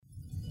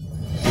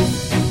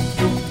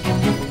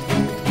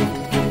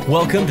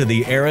Welcome to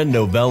the Aaron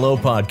Novello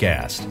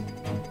Podcast.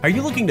 Are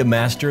you looking to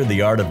master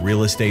the art of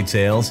real estate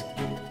sales?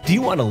 Do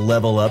you want to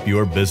level up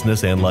your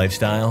business and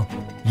lifestyle?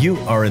 You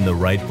are in the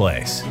right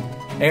place.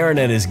 Aaron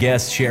and his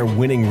guests share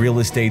winning real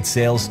estate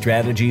sales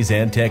strategies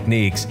and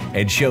techniques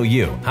and show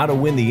you how to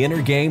win the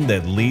inner game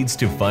that leads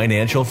to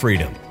financial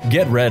freedom.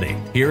 Get ready.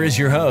 Here is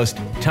your host,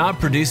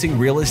 top producing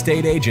real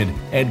estate agent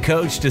and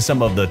coach to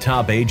some of the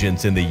top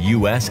agents in the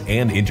U.S.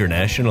 and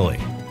internationally,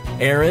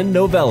 Aaron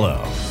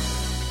Novello.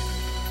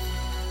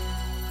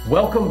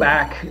 Welcome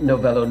back,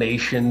 Novello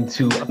Nation,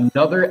 to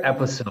another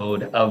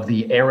episode of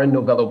the Aaron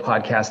Novello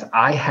Podcast.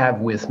 I have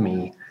with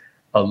me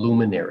a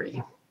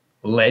luminary,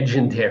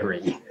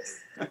 legendary,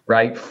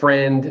 right?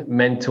 Friend,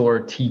 mentor,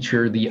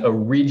 teacher, the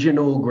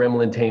original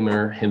gremlin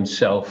tamer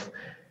himself,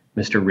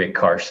 Mr. Rick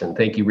Carson.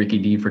 Thank you, Ricky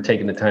D, for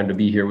taking the time to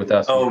be here with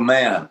us. Oh,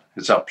 man,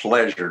 it's a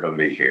pleasure to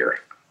be here.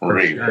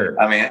 Really. Sure.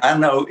 I mean, I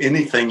know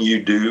anything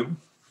you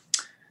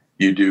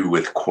do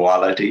with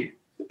quality.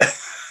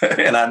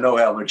 And I know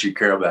how much you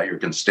care about your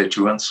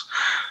constituents.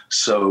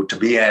 So to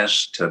be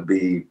asked to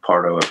be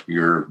part of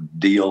your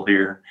deal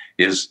here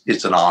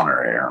it's an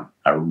honor, Aaron.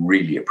 I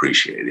really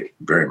appreciate it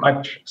very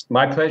much.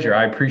 My pleasure.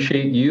 I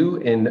appreciate you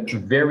in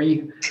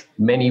very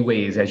many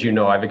ways. As you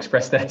know, I've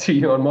expressed that to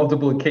you on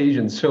multiple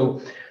occasions.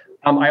 So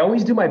I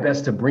always do my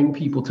best to bring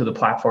people to the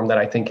platform that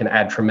I think can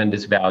add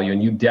tremendous value.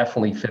 And you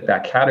definitely fit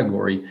that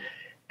category.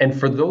 And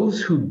for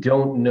those who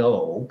don't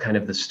know kind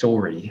of the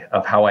story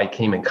of how I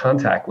came in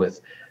contact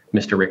with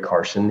Mr. Rick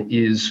Carson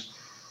is,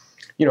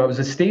 it was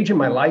a stage in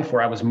my life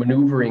where I was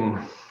maneuvering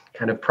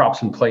kind of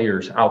props and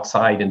players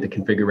outside into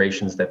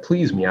configurations that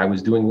pleased me. I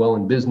was doing well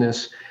in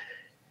business.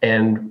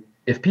 And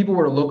if people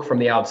were to look from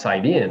the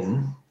outside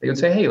in, they would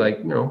say, hey,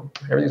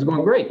 everything's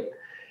going great.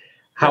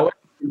 However,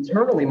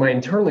 internally, my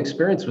internal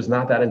experience was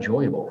not that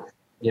enjoyable.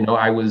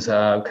 I was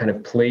kind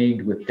of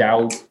plagued with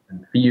doubt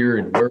and fear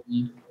and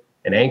worry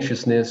and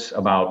anxiousness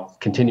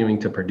about continuing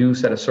to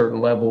produce at a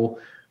certain level.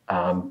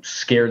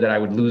 Scared that I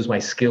would lose my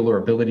skill or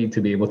ability to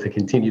be able to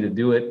continue to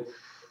do it.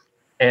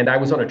 And I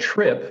was on a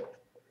trip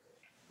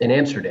in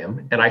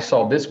Amsterdam, and I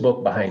saw this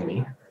book behind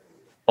me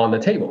on the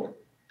table.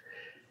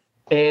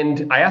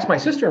 And I asked my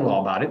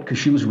sister-in-law about it because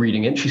she was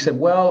reading it. She said,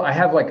 well, I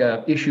have like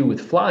a issue with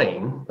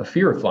flying, a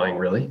fear of flying,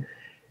 really.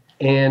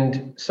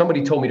 And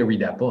somebody told me to read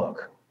that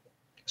book.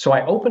 So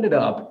I opened it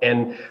up,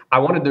 and I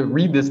wanted to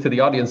read this to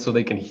the audience so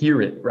they can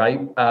hear it, right?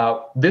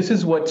 This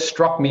is what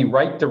struck me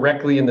right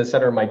directly in the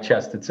center of my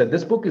chest. It said,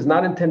 this book is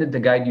not intended to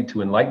guide you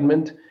to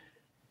enlightenment,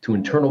 to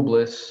internal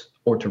bliss,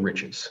 or to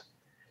riches.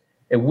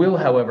 It will,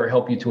 however,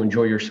 help you to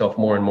enjoy yourself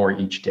more and more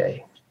each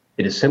day.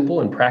 It is simple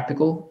and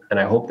practical,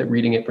 and I hope that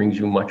reading it brings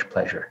you much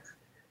pleasure.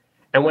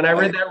 And when I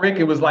read that, Rick,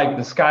 it was like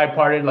the sky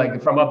parted,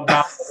 like from up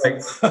top.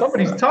 Like,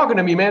 somebody's talking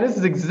to me, man. This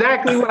is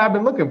exactly what I've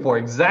been looking for,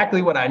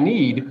 exactly what I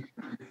need.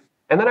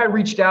 And then I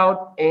reached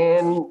out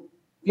and,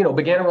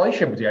 began a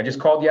relationship with you. I just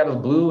called you out of the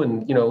blue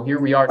and, here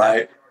we are,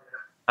 right.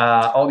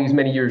 All these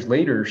many years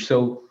later.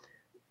 So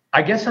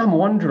I guess I'm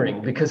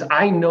wondering, because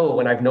I know,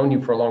 and I've known you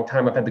for a long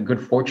time, I've had the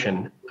good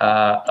fortune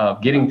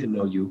of getting to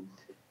know you,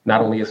 not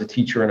only as a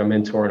teacher and a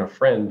mentor and a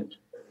friend,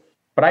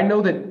 but I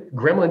know that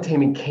gremlin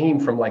taming came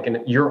from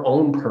your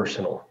own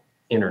personal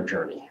inner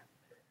journey,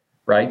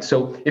 right?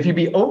 So if you'd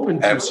be open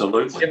to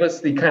Absolutely. Give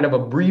us the kind of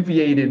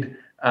abbreviated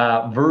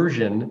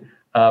version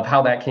of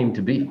how that came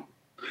to be.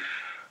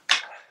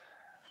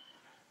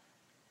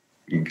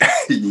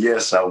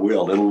 Yes, I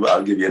will.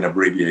 I'll give you an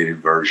abbreviated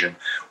version.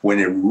 When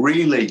it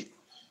really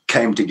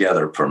came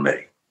together for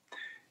me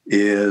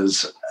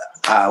is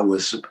I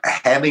was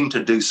having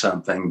to do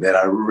something that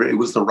it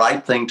was the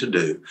right thing to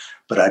do,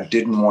 but I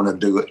didn't want to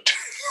do it.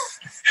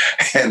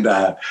 And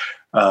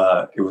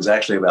it was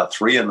actually about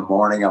 3 a.m.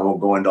 I won't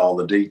go into all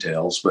the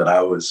details, but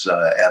I was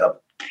at a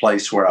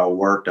place where I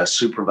worked. I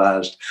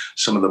supervised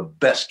some of the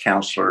best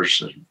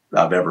counselors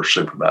I've ever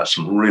supervised,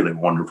 some really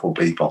wonderful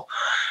people.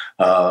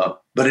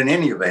 But in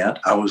any event,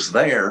 I was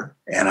there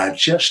and I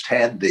just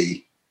had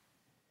the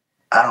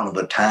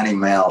tiny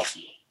mouth,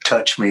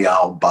 touch me,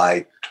 I'll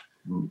bite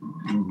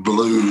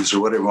blues or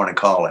whatever you want to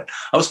call it.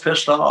 I was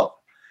pissed off.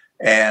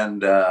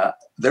 And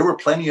there were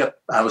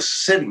I was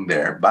sitting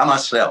there by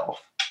myself,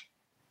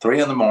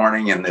 3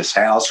 a.m. in this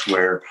house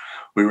where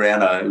we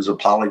it was a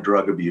poly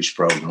drug abuse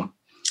program.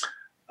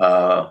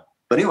 But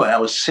anyway, I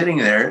was sitting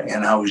there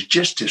and I was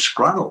just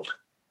disgruntled.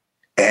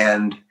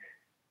 And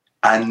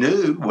I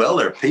knew, well,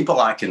 there are people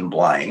I can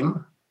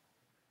blame.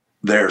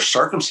 There are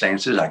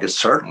circumstances I could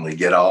certainly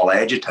get all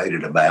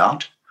agitated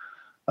about.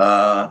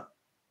 But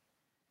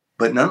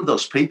none of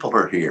those people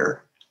are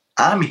here.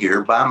 I'm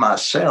here by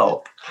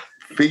myself,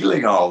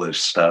 feeling all this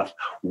stuff.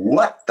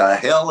 What the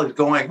hell is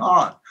going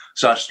on?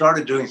 So I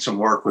started doing some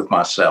work with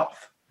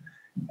myself.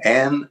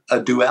 And a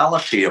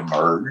duality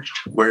emerged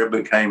where it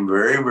became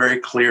very, very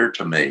clear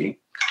to me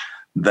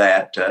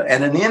that,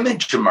 and an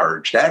image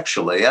emerged,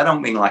 actually. I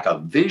don't mean like a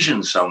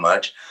vision so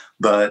much,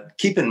 but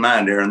keep in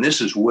mind, Aaron,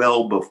 this is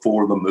well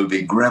before the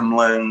movie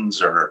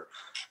Gremlins, or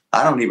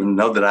I don't even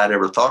know that I'd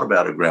ever thought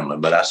about a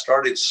gremlin, but I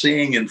started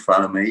seeing in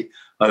front of me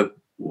a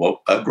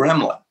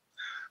gremlin.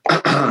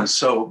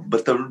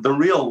 But the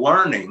real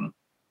learning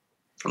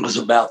was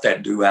about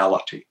that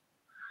duality.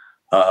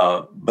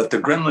 But the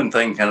gremlin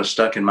thing kind of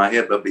stuck in my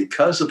head. But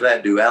because of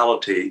that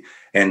duality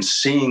and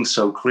seeing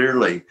so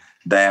clearly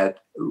that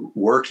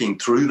working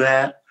through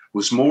that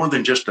was more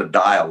than just a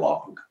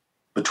dialogue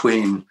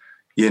between,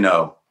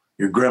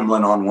 your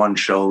gremlin on one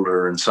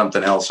shoulder and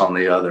something else on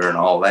the other and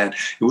all that.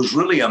 It was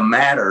really a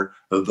matter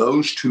of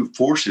those two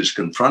forces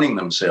confronting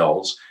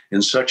themselves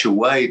in such a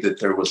way that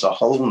there was a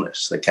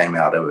wholeness that came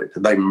out of it.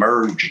 They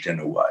merged in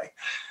a way.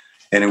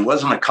 And it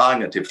wasn't a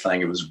cognitive thing.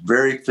 It was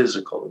very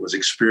physical. It was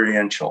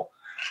experiential.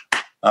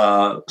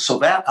 Aaron,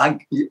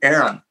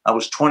 I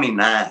was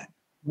 29.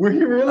 Were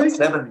you really? I'm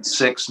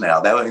 76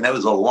 now. That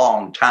was a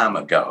long time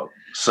ago.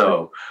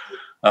 So,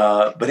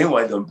 but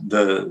anyway,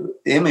 the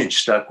image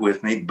stuck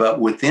with me. But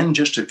within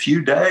just a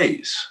few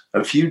days,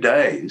 with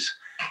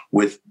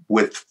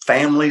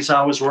families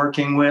I was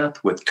working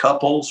with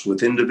couples,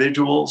 with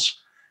individuals,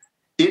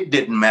 it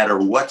didn't matter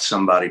what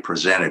somebody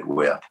presented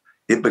with.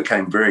 It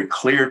became very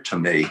clear to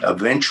me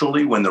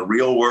eventually when the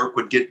real work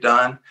would get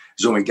done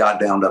is when we got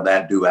down to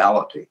that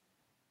duality.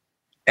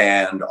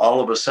 And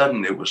all of a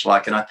sudden it was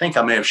like, and I think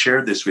I may have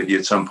shared this with you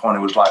at some point,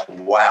 it was like,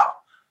 wow,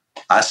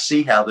 I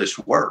see how this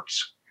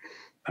works.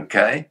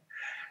 Okay.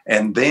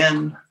 And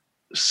then,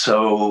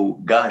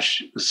 several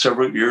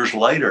years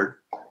later,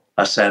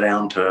 I sat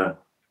down to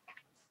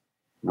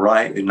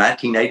write. In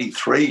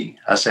 1983,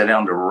 I sat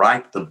down to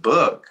write the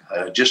book.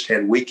 I just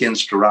had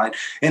weekends to write.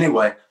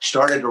 Anyway,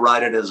 started to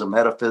write it as a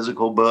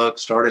metaphysical book,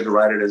 started to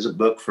write it as a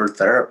book for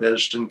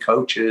therapists and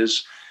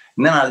coaches.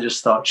 And then I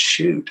just thought,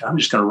 shoot, I'm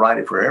just going to write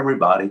it for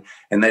everybody.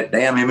 And that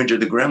damn image of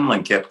the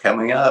gremlin kept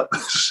coming up.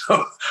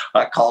 So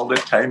I called it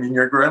Taming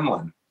Your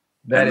Gremlin.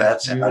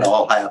 That's how it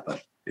all happened.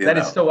 That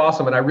is so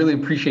awesome. And I really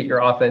appreciate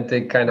your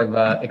authentic kind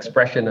of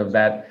expression of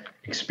that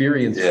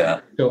experience. Yeah.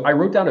 So I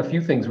wrote down a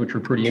few things which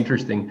were pretty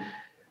interesting.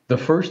 The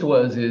first you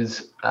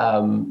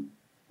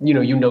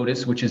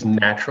notice, which is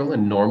natural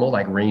and normal,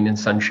 like rain and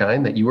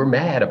sunshine, that you were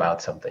mad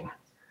about something.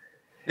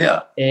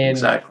 Yeah, and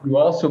exactly. You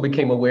also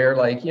became aware,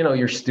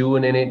 you're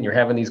stewing in it and you're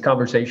having these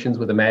conversations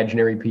with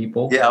imaginary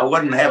people. Yeah, I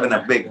wasn't having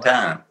a big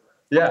time.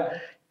 Yeah.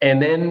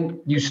 And then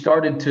you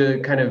started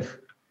to kind of,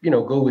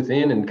 go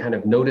within and kind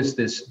of notice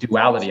this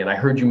duality. And I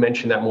heard you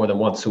mention that more than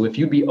once. So if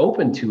you'd be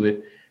open to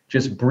it,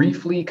 just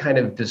briefly kind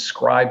of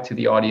describe to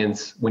the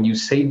audience, when you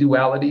say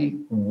duality,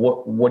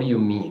 what do you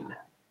mean?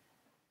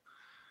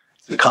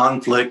 The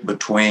conflict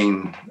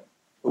between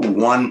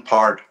one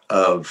part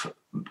of,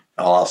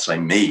 I'll say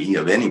me,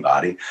 of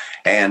anybody,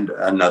 and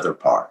another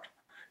part.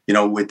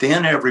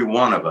 Within every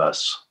one of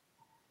us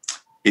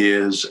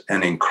is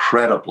an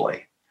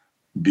incredibly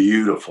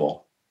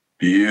beautiful,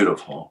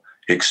 beautiful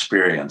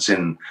experience.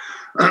 In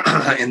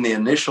the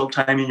initial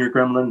Taming Your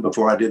Gremlin,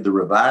 before I did the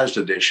revised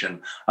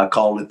edition, I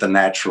called it the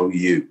natural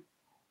you.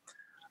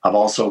 I've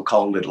also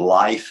called it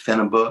life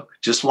in a book,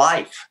 just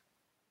life.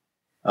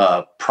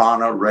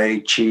 Prana,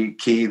 Ray, Chi,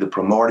 Ki, the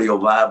primordial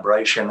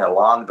vibration,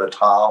 Elan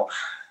Vital,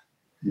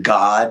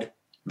 God,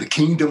 the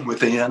kingdom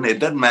within. It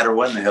doesn't matter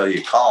what in the hell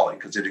you call it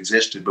because it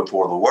existed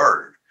before the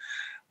word.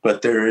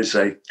 But there is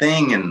a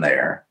thing in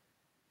there,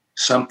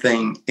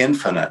 something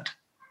infinite,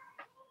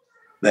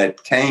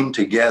 that came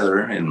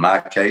together, in my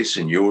case,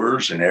 and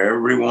yours, and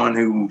everyone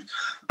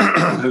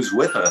who's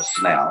with us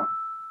now.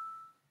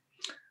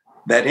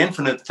 That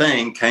infinite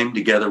thing came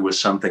together with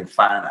something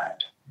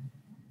finite,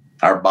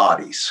 our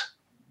bodies.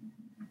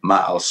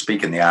 I'll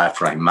speak in the I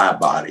frame, my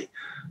body.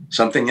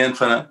 Something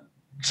infinite,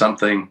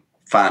 something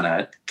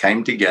finite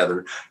came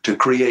together to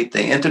create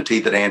the entity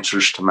that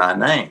answers to my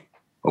name,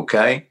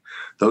 okay?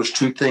 Those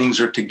two things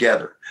are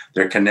together.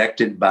 They're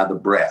connected by the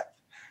breath.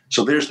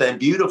 So there's that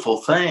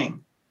beautiful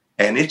thing.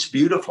 And it's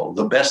beautiful.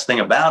 The best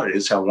thing about it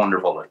is how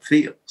wonderful it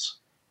feels.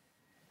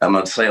 I'm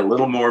going to say a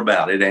little more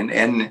about it.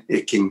 And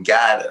it can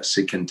guide us.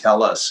 It can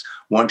tell us,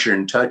 once you're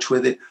in touch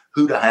with it,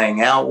 who to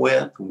hang out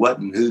with, what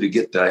and who to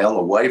get the hell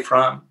away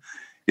from.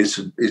 It's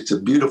a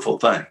beautiful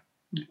thing.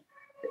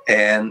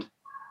 And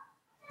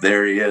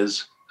there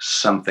is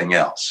something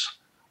else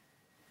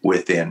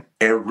within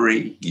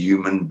every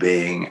human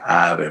being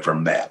I've ever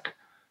met.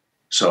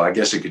 So I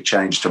guess it could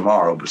change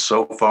tomorrow. But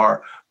so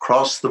far,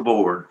 across the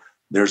board,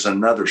 there's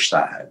another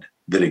side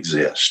that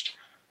exists.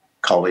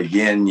 Call it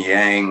yin,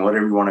 yang,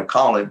 whatever you want to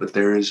call it, but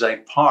there is a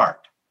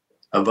part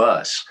of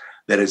us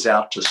that is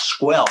out to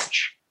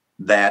squelch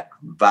that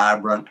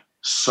vibrant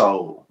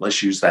soul.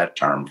 Let's use that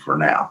term for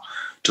now.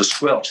 To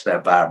squelch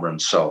that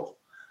vibrant soul.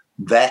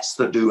 That's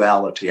the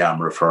duality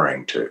I'm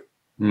referring to.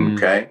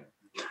 Okay?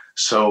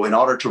 So in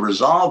order to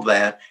resolve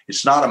that,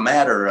 it's not a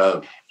matter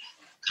of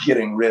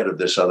getting rid of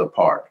this other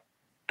part.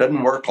 It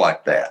doesn't work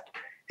like that.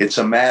 It's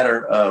a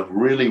matter of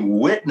really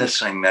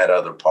witnessing that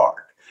other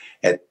part.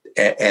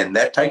 And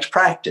that takes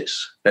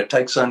practice. That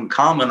takes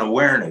uncommon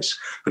awareness.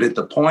 But at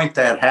the point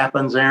that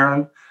happens,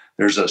 Aaron,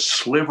 there's a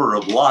sliver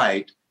of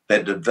light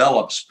that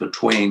develops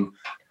between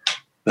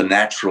the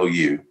natural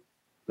you,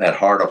 that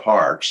heart of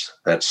hearts,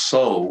 that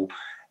soul,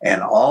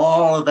 and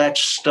all of that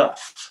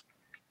stuff,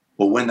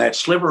 Well, when that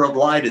sliver of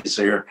light is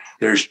there,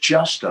 there's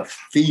just a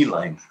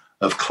feeling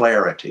of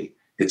clarity.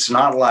 It's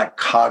not like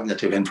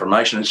cognitive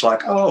information. It's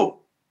like, oh,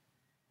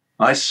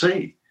 I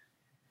see.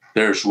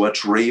 There's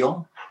what's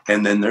real,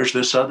 and then there's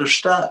this other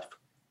stuff.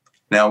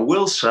 Now,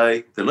 we'll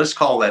say that let's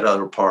call that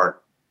other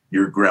part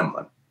your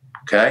gremlin,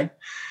 okay?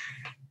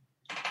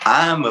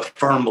 I'm a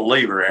firm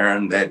believer,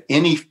 Aaron, that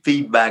any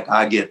feedback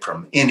I get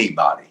from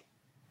anybody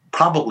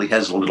probably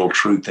has a little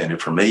truth in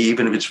it for me,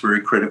 even if it's very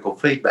critical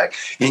feedback,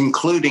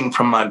 including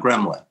from my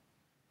gremlin.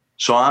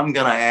 So I'm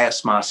going to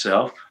ask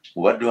myself,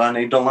 what do I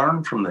need to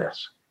learn from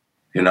this?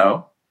 You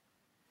know?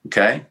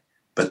 Okay?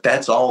 But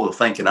that's all the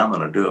thinking I'm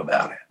going to do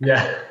about it.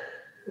 Yeah.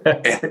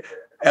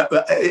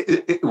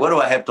 What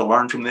do I have to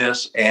learn from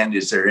this? And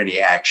is there any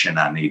action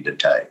I need to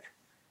take?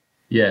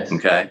 Yes.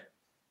 Okay?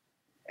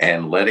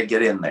 And let it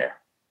get in there.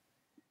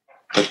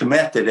 But the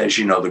method, as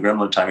you know, the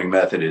gremlin taming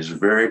method is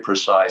very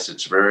precise.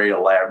 It's very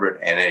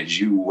elaborate. And as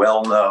you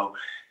well know,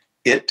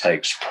 it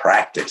takes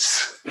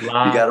practice. You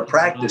got to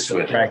practice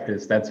with it.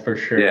 Practice, that's for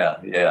sure.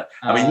 Yeah.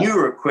 I mean, you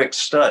were a quick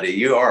study.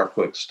 You are a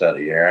quick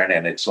study, Aaron.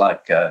 And it's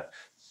like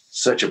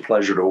such a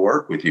pleasure to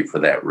work with you for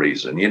that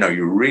reason. You know,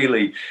 you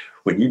really,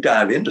 when you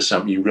dive into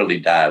something, you really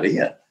dive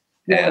in.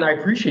 Yeah, and I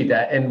appreciate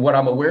that. And what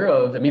I'm aware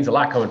of, it means a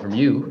lot coming from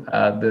you,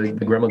 the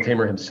gremlin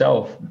tamer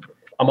himself.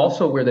 I'm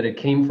also aware that it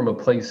came from a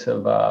place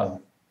of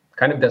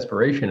kind of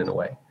desperation in a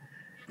way.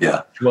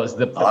 Yeah. Which was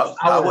the power.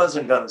 I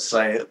wasn't going to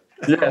say it.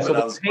 Yeah, so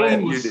the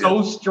pain was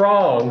so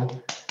strong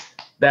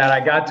that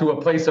I got to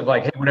a place of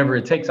like, hey, whatever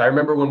it takes. I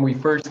remember when we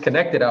first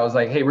connected, I was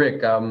like, hey,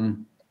 Rick,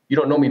 you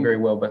don't know me very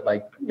well, but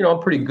like, you know,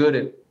 I'm pretty good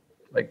at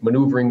like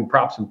maneuvering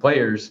props and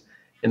players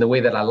in the way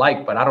that I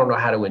like, but I don't know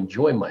how to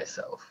enjoy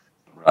myself.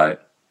 Right.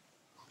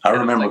 I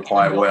remember like,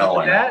 quite well.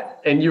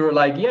 That? And you were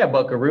like, yeah,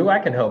 Buckaroo, I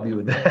can help you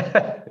with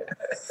that.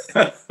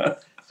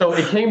 So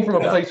it came from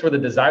a place where the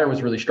desire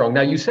was really strong.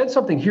 Now you said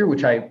something here,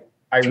 which I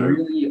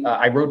really,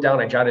 I wrote down,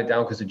 I jotted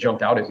down because it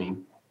jumped out at me.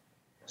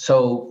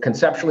 So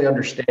conceptually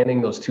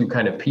understanding those two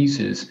kind of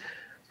pieces,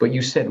 but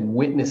you said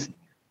witnessing,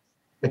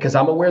 because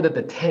I'm aware that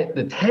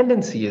the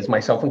tendency is,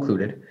 myself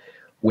included,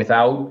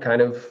 without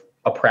kind of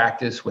a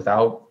practice,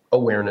 without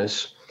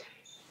awareness,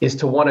 is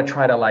to want to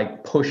try to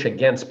like push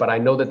against, but I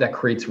know that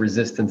creates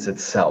resistance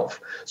itself.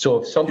 So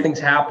if something's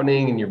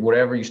happening and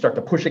you start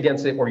to push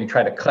against it, or you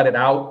try to cut it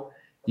out,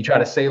 you try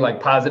to say like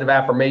positive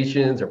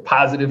affirmations or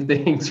positive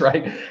things,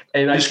 right?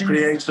 And this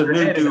creates a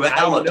new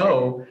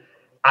duality.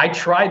 I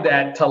tried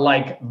that to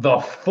like the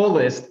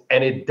fullest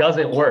and it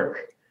doesn't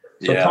work.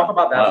 So talk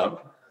about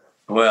that.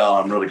 Well,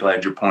 I'm really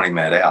glad you're pointing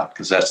that out,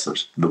 because that's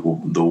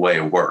the way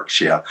it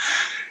works. Yeah.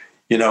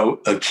 You know,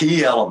 a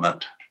key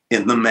element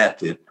in the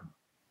method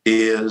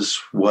is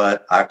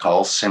what I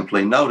call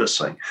simply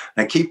noticing.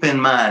 Now, keep in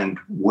mind,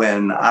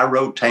 when I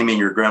wrote Taming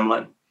Your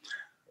Gremlin,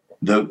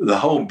 the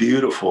whole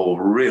beautiful,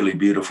 really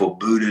beautiful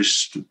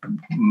Buddhist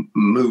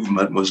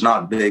movement was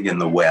not big in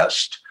the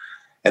West,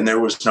 and there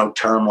was no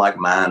term like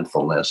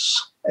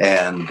mindfulness.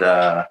 And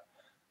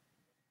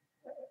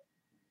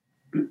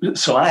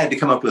so I had to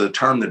come up with a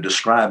term that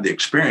described the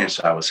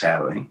experience I was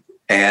having.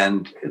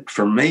 And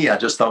for me, I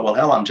just thought, well,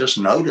 hell, I'm just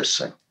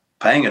noticing,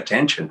 paying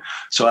attention.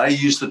 So I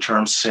use the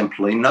term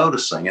simply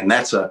noticing, and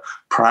that's a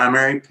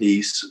primary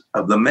piece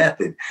of the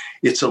method.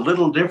 It's a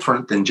little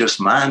different than just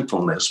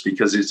mindfulness,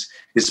 because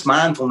it's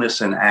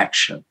mindfulness in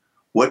action.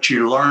 What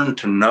you learn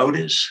to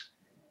notice,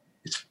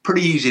 it's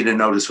pretty easy to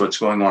notice what's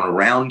going on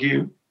around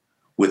you.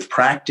 With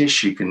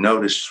practice, you can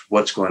notice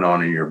what's going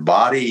on in your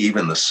body,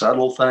 even the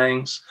subtle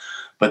things.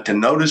 But to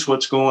notice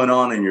what's going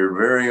on in your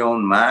very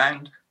own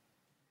mind,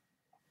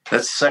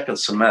 that's second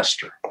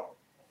semester.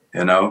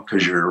 You know,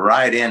 because you're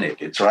right in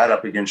it. It's right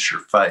up against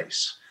your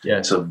face. Yeah.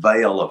 It's a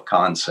veil of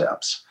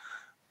concepts.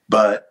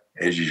 But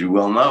as you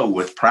well know,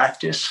 with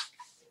practice,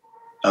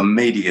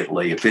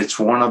 immediately, if it's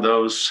one of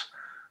those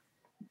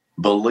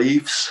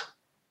beliefs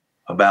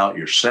about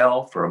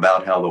yourself or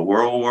about how the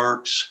world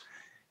works,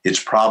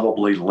 it's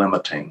probably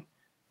limiting.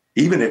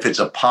 Even if it's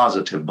a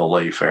positive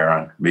belief,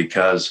 Aaron,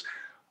 because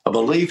a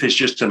belief is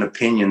just an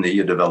opinion that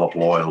you develop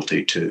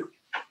loyalty to.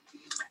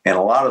 And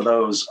a lot of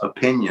those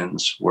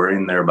opinions were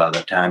in there by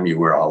the time you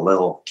were a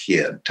little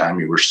kid, time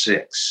you were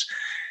 6.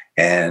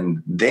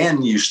 And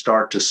then you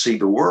start to see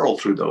the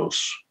world through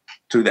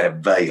that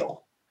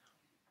veil.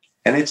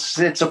 And it's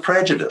a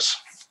prejudice.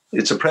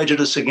 It's a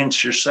prejudice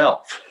against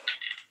yourself.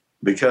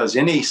 Because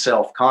any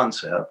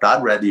self-concept,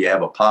 I'd rather you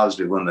have a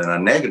positive one than a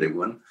negative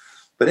one,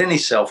 but any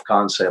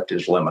self-concept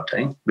is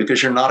limiting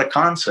because you're not a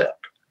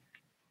concept.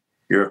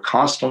 You're a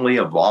constantly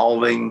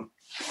evolving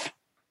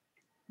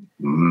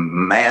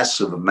mass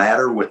of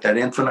matter with that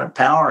infinite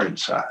power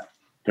inside.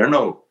 There are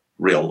no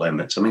real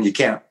limits. I mean, you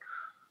can't,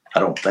 I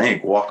don't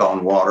think, walk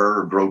on water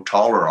or grow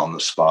taller on the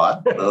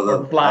spot.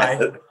 Or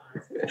fly.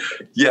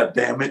 Yeah,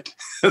 damn it.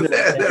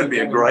 That'd be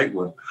a great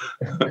one.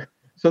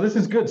 So this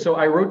is good. So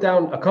I wrote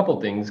down a couple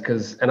things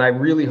and I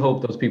really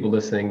hope those people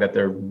listening that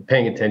they're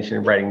paying attention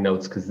and writing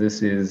notes, because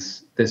this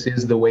is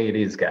the way it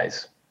is,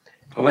 guys.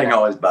 I think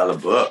always by the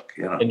book,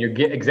 you know. And you're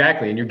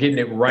getting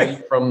it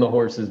right from the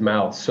horse's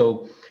mouth.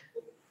 So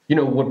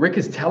what Rick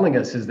is telling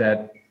us is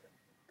that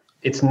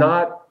it's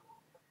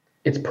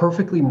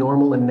perfectly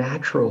normal and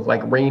natural,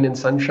 like rain and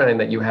sunshine,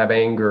 that you have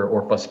anger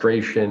or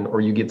frustration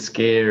or you get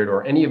scared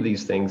or any of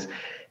these things.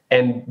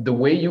 And the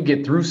way you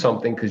get through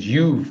something, because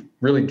you've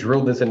really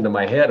drilled this into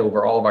my head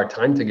over all of our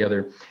time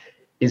together,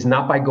 is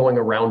not by going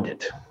around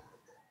it.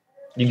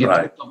 You get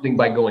through something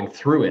by going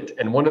through it.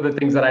 And one of the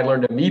things that I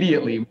learned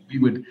immediately, we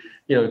would,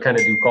 kind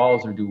of do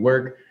calls or do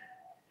work.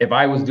 If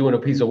I was doing a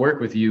piece of work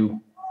with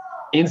you,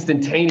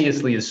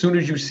 instantaneously, as soon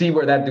as you see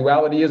where that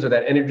duality is or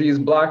that energy is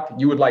blocked,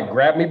 you would like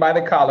grab me by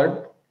the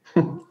collar,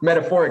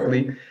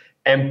 metaphorically,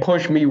 and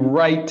push me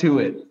right to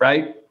it,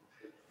 right?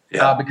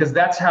 Yeah. Because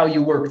that's how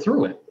you work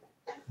through it,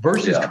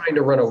 versus trying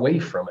to run away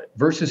from it,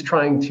 versus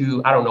trying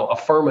to,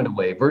 affirm it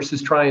away,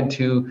 versus trying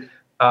to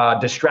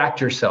distract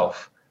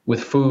yourself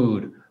with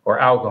food or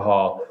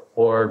alcohol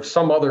or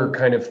some other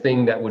kind of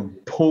thing that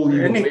would pull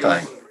you anything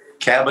away.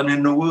 Cabin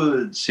in the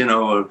woods,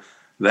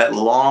 that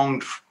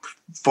longed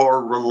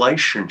for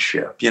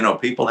relationship.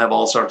 People have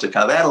all sorts of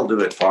that'll do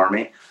it for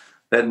me.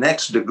 That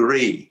next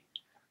degree,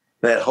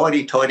 that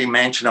hoity-toity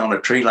mansion on a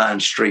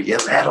tree-lined street,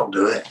 that'll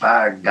do it.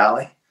 By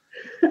golly.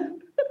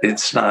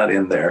 It's not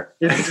in there.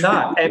 It's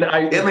not. And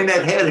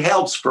it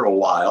helps for a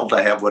while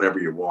to have whatever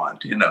you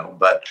want,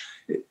 but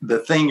the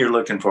thing you're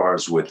looking for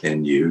is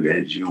within you,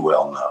 as you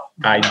well know.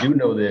 I do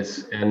know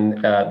this,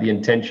 and the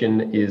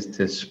intention is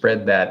to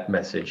spread that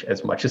message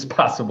as much as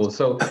possible.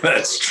 So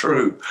that's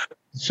true.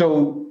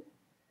 So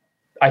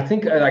I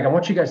think I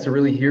want you guys to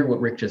really hear what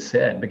Rick just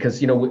said,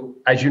 because,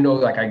 as you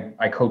know,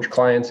 I coach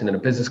clients and in a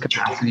business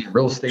capacity,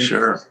 real estate.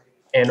 Sure.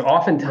 And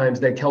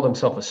oftentimes they tell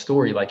themselves a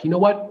story like,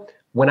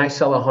 when I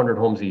sell 100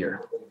 homes a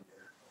year,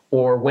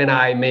 or when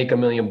I make $1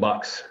 million,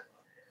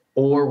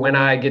 or when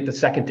I get the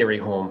secondary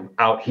home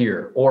out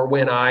here, or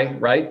when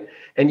right?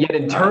 And yet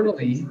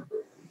internally,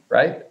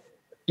 right?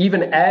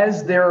 Even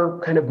as they're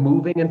kind of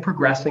moving and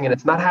progressing, and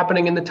it's not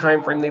happening in the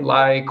time frame they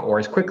like, or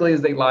as quickly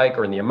as they like,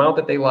 or in the amount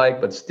that they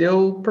like, but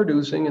still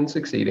producing and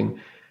succeeding.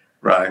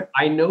 Right.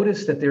 I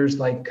noticed that there's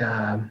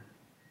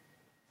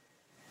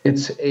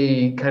it's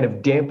a kind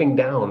of damping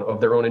down of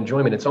their own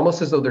enjoyment. It's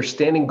almost as though they're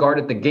standing guard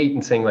at the gate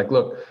and saying,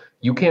 look,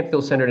 you can't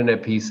feel centered and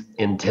at peace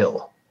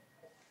until.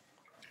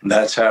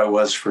 That's how it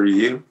was for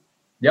you?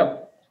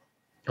 Yep.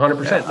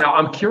 100%. Yeah. Now,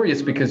 I'm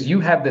curious because you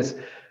have this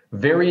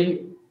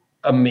very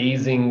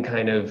amazing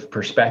kind of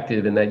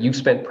perspective in that you've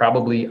spent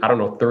probably,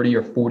 30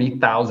 or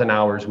 40,000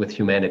 hours with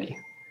humanity.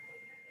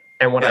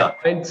 And what I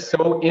find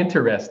so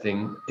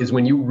interesting is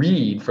when you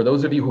read, for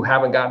those of you who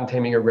haven't gotten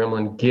Taming Your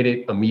Gremlin, get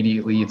it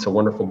immediately. It's a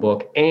wonderful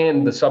book.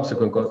 And the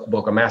subsequent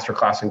book, A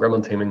Masterclass in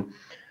Gremlin Taming.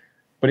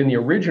 But in the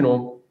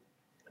original,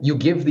 you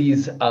give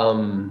these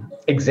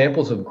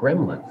examples of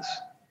gremlins.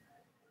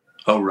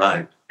 Oh,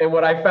 right. And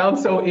what I found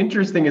so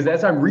interesting is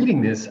as I'm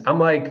reading this, I'm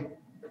like,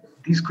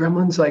 these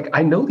gremlins,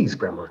 I know these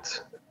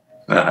gremlins.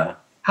 Uh-huh.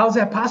 How's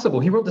that possible?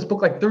 He wrote this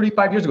book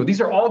 35 years ago.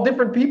 These are all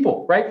different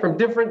people, right? From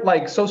different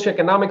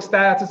socioeconomic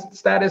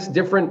status,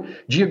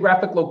 different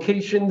geographic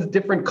locations,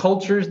 different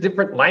cultures,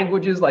 different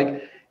languages,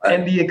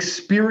 and the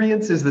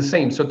experience is the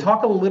same. So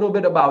talk a little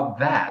bit about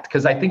that,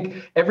 because I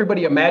think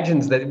everybody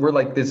imagines that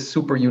we're this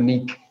super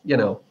unique,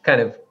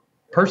 kind of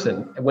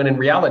person, when in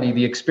reality,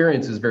 the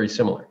experience is very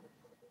similar.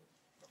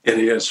 It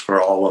is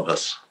for all of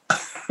us.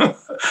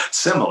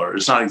 Similar.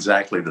 It's not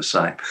exactly the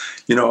same.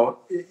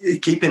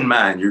 Keep in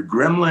mind, your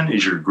gremlin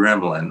is your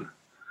gremlin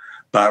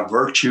by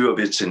virtue of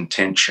its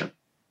intention.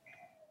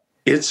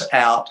 It's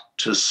out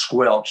to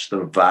squelch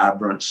the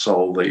vibrant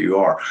soul that you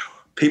are.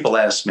 People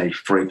ask me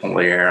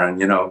frequently, Aaron,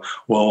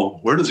 well,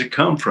 where does it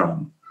come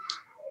from?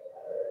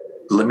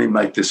 Let me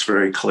make this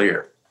very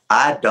clear.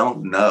 I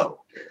don't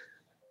know.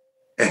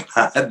 And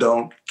I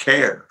don't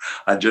care.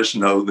 I just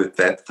know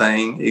that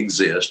thing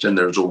exists and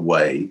there's a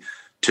way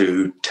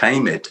to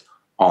tame it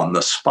on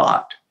the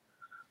spot.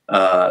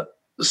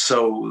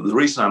 So the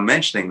reason I'm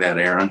mentioning that,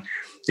 Aaron,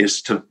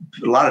 is a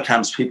lot of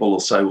times people will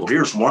say, well,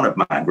 here's one of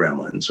my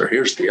gremlins, or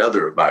here's the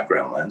other of my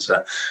gremlins.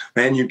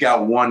 Man, you've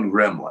got one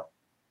gremlin.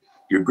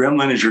 Your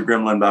gremlin is your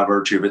gremlin by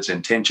virtue of its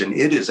intention.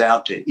 It is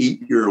out to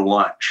eat your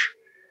lunch,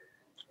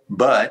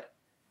 but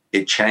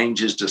it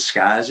changes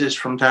disguises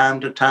from time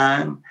to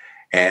time.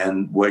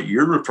 And what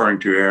you're referring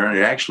to, Aaron,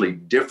 are actually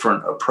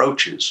different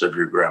approaches of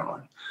your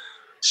gremlin.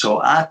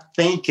 So I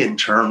think in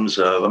terms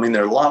of,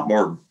 there are a lot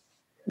more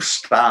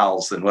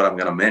styles than what I'm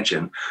going to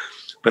mention,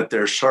 but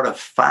there's sort of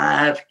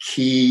 5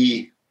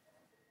 key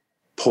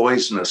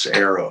poisonous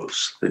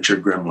arrows that your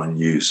gremlin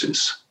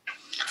uses.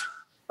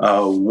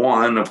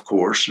 One, of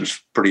course,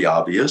 is pretty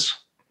obvious,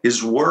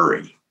 is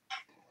worry.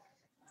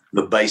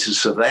 The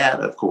basis of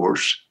that, of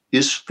course,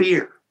 is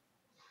fear.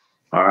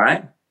 All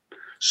right?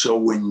 So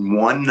when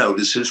one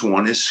notices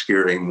one is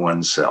scaring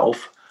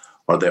oneself,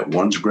 or that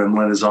one's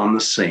gremlin is on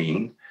the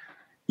scene,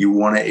 you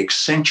want to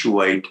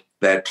accentuate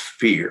that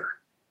fear.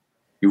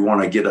 You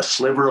want to get a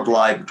sliver of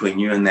light between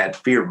you and that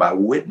fear by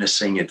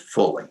witnessing it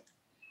fully.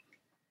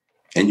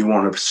 And you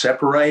want to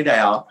separate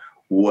out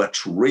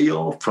what's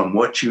real from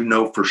what you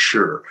know for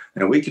sure.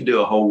 And we could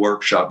do a whole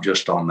workshop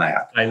just on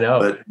that. I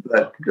know.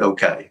 But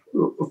okay.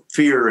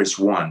 fear is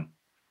one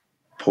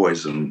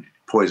poison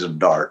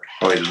dart,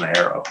 poison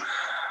arrow.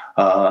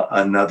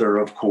 Another,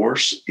 of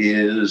course,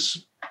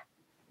 is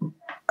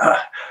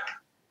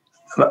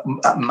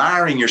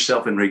miring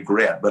yourself in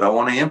regret. But I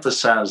want to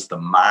emphasize the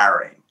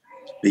miring,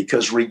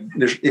 because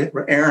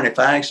Aaron, if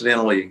I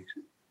accidentally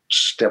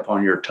step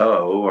on your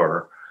toe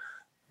or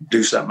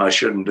do something I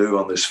shouldn't do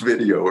on this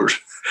video, or,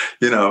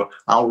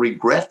 I'll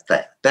regret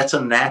that. That's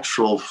a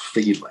natural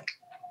feeling.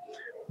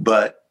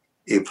 But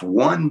if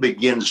one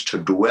begins to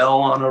dwell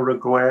on a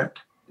regret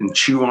and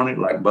chew on it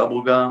like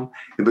bubble gum,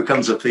 it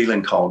becomes a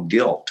feeling called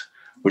guilt,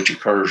 which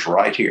occurs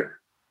right here,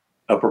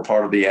 upper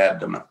part of the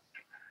abdomen.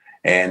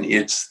 And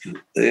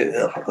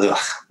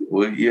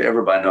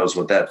everybody knows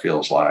what that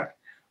feels like.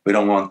 We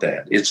don't want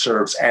that. It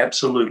serves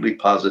absolutely,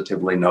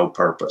 positively no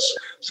purpose.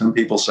 Some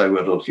people say,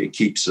 well, it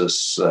keeps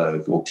us,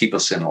 will keep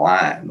us in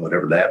line,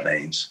 whatever that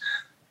means.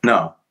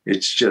 No,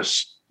 it's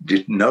just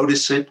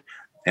notice it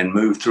and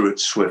move through it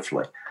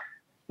swiftly.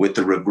 With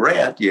the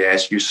regret, you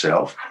ask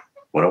yourself,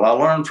 what do I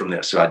learn from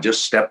this? If I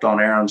just stepped on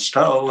Aaron's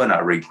toe and I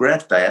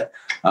regret that,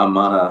 I'm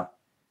going to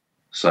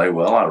say,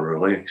 well, I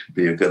really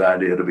be a good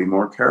idea to be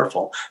more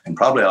careful. And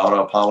probably I ought to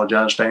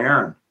apologize to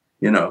Aaron,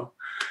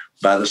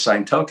 By the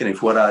same token,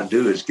 if what I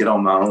do is get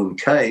on my own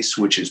case,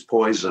 which is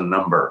poison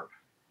number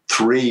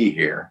 3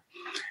 here,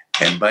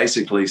 and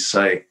basically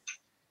say,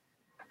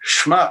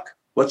 schmuck,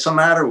 what's the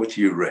matter with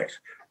you, Rick?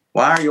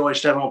 Why are you always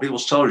stepping on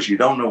people's toes? You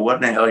don't know what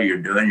in the hell you're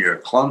doing. You're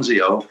a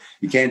clumsy oaf.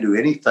 You can't do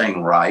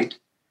anything right.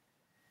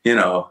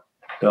 The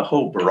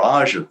whole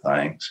barrage of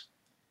things.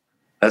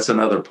 That's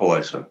another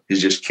poison,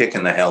 is just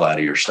kicking the hell out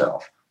of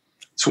yourself.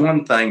 It's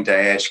one thing to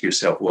ask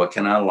yourself, what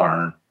can I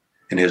learn?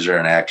 And is there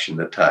an action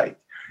to take?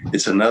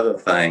 It's another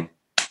thing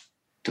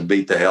to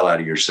beat the hell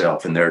out of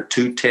yourself. And there are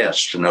 2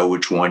 tests to know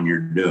which one you're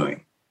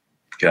doing.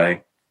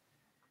 Okay.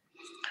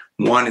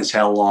 One is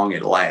how long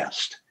it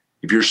lasts.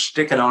 If you're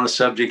sticking on a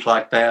subject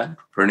like that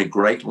for any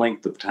great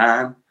length of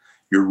time,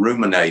 you're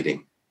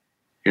ruminating.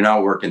 You're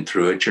not working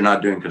through it. You're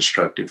not doing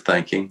constructive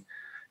thinking.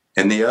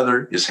 And the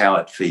other is how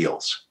it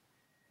feels.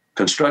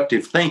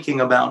 Constructive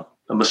thinking about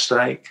a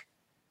mistake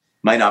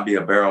may not be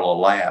a barrel of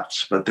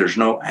laughs, but there's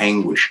no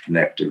anguish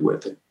connected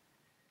with it.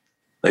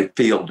 They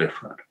feel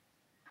different.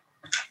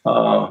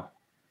 The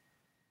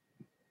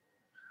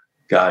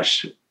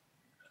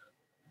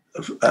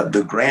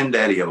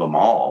granddaddy of them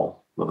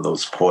all, of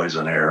those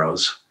poison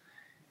arrows,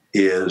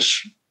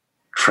 is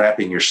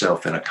trapping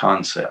yourself in a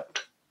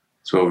concept.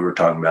 That's what we were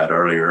talking about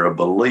earlier, a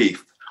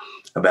belief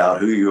about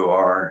who you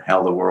are,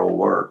 how the world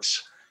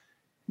works.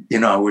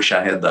 I wish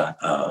I had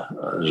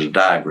there's a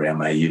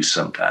diagram I use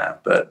sometime,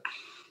 but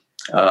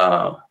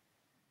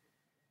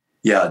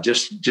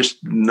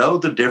just know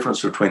the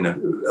difference between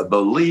a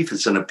belief.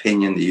 It's an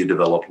opinion that you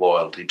develop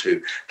loyalty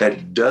to.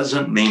 That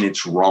doesn't mean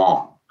it's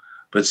wrong,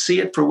 but see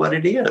it for what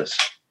it is.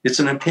 It's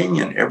an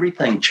opinion.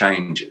 Everything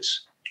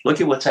changes. Look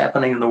at what's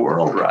happening in the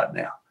world right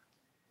now.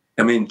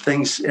 I mean,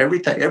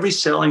 everything, every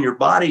cell in your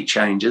body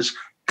changes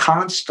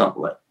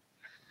constantly.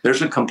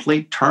 There's a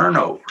complete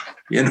turnover,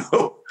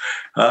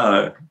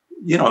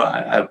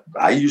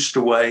 I used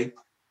to weigh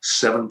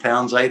 7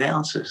 pounds, 8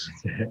 ounces.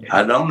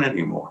 I don't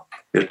anymore.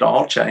 It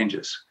all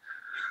changes.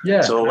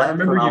 Yeah. So I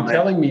remember you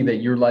telling me that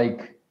you're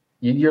like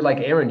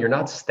Aaron, you're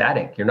not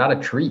static. You're not a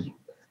tree.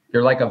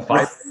 You're like a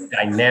vibrant,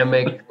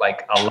 dynamic,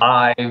 like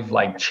alive,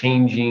 like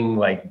changing,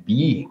 like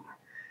being.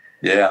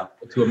 Yeah.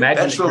 To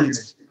imagine.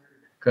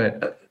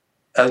 Good.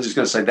 I was just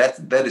going to say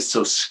that is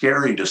so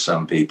scary to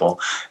some people,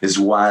 is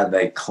why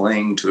they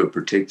cling to a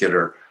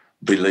particular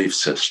belief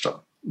system,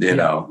 and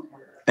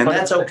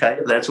that's okay.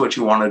 If that's what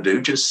you want to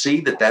do, just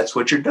see that that's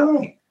what you're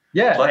doing.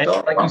 Yeah. Like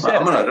you said,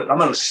 I'm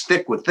going to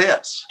stick with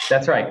this.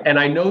 That's right. And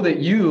I know that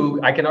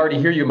I can already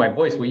hear you in my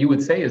voice. What you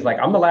would say is like,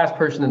 I'm the last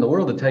person in the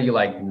world to tell you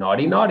like,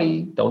 naughty,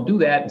 don't do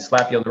that, and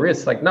slap you on the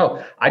wrist. Like,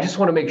 no, I just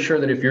want to make sure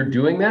that if you're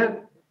doing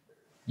that,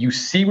 you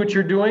see what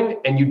you're doing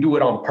and you do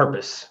it on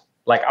purpose.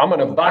 Like, I'm going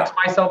to box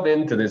myself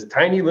into this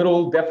tiny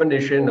little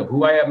definition of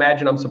who I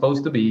imagine I'm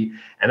supposed to be.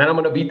 And then I'm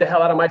going to beat the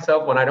hell out of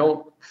myself when I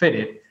don't fit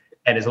it.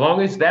 And as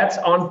long as that's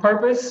on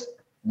purpose,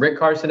 Rick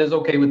Carson is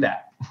okay with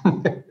that.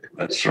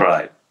 That's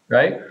right.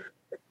 Right?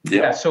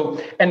 Yeah. So,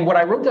 and what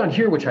I wrote down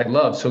here, which I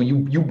love, so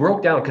you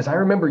broke down, because I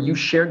remember you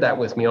shared that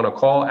with me on a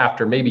call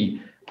after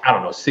maybe,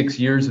 6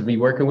 years of me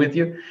working with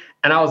you.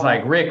 And I was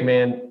like, Rick,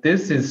 man,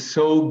 this is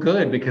so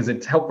good, because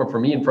it's helpful for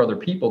me and for other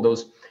people,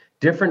 those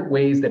different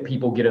ways that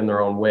people get in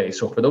their own way.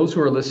 So for those who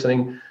are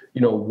listening,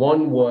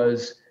 one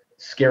was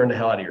scaring the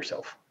hell out of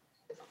yourself.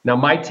 Now,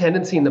 my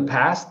tendency in the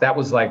past, that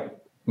was like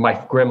my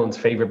gremlin's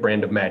favorite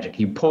brand of magic.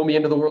 He'd pull me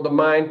into the world of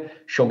mine,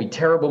 show me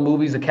terrible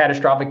movies of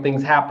catastrophic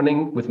things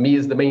happening with me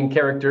as the main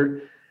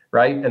character,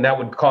 right? And that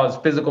would cause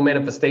physical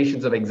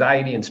manifestations of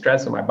anxiety and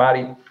stress in my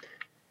body.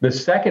 The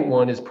second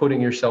one is putting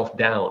yourself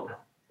down.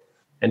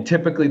 And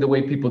typically the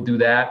way people do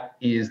that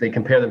is they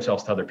compare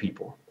themselves to other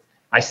people.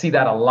 I see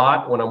that a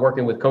lot when I'm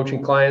working with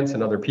coaching clients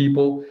and other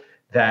people,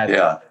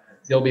 that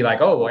they'll be like,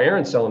 oh, well,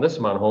 Aaron's selling this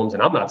amount of homes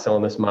and I'm not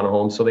selling this amount of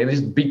homes. So they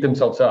just beat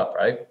themselves up,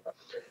 right?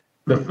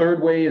 The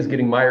third way is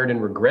getting mired in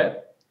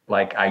regret.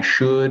 like I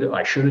should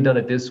have done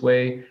it this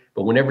way.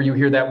 But whenever you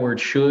hear that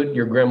word should,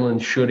 your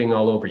gremlin's shooting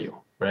all over you,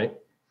 right?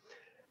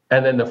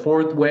 And then the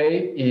fourth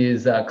way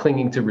is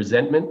clinging to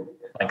resentment,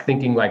 like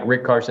thinking like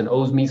Rick Carson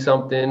owes me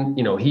something.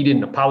 You know, he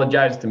didn't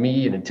apologize to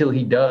me, and until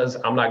he does,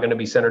 I'm not going to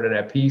be centered in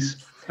that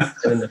peace. And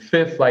then the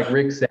fifth, like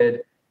Rick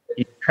said,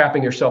 is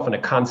trapping yourself in a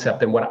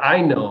concept. And what I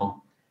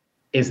know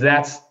is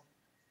that's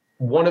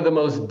one of the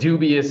most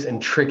dubious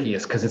and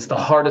trickiest, because it's the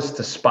hardest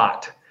to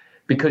spot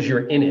because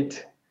you're in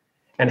it.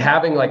 And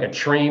having like a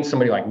trained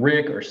somebody like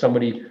Rick or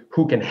somebody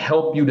who can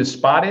help you to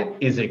spot it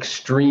is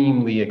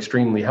extremely,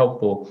 extremely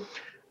helpful,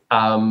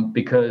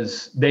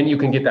 because then you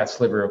can get that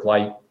sliver of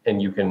light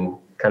and you can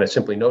kind of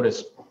simply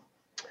notice.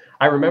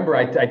 I remember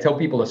I tell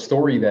people a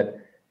story that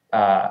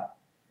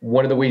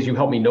one of the ways you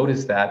helped me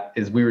notice that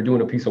is we were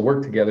doing a piece of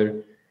work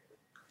together,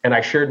 and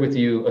I shared with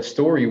you a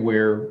story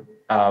where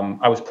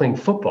I was playing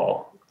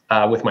football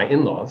with my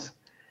in-laws,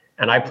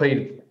 and I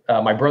played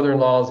my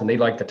brother-in-laws, and they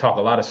like to talk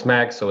a lot of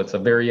smack. So it's a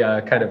very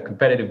kind of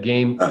competitive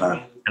game. Uh-huh.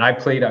 And I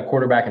played a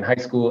quarterback in high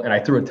school, and I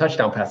threw a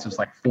touchdown pass. It was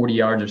like 40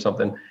 yards or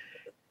something.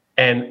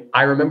 And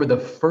I remember the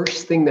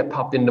first thing that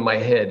popped into my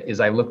head is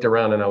I looked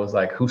around and I was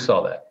like, who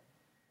saw that?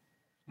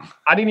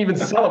 I didn't even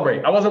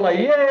celebrate. I wasn't like,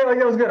 yeah, like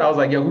that was good. I was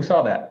like, yo, who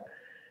saw that?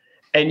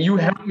 And you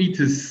helped me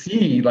to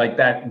see like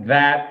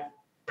that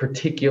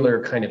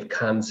particular kind of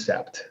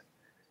concept,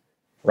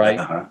 right?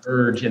 Uh-huh.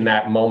 Urge in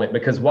that moment,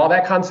 because while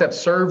that concept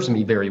serves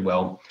me very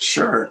well.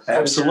 Sure,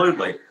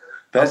 absolutely.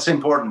 That's an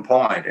important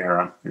point,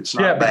 Aaron. It's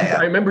not bad.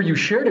 I remember you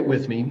shared it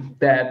with me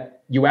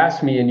that you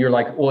asked me and you're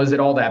like, well, is it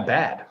all that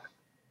bad?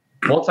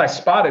 Once I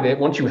spotted it,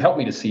 once you helped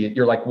me to see it,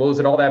 you're like, well, is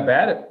it all that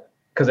bad?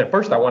 Because at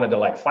first I wanted to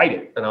like fight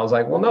it. And I was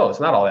like, well, no, it's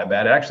not all that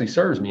bad. It actually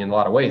serves me in a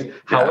lot of ways. Yeah.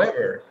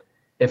 However,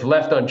 if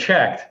left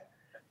unchecked,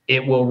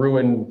 it will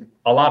ruin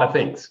a lot of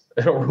things.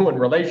 It'll ruin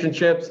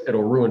relationships.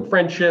 It'll ruin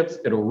friendships.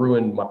 It'll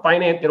ruin my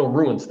finance. It'll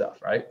ruin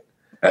stuff, right?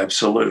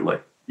 Absolutely.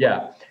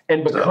 Yeah.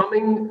 And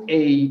becoming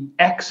a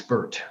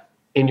expert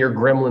in your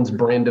gremlin's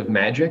brand of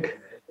magic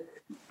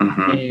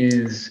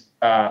is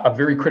a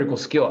very critical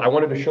skill. I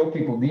wanted to show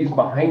people these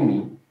behind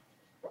me.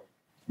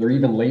 They're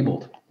even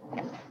labeled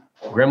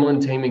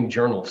Gremlin Taming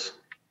Journals.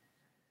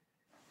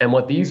 And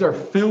what these are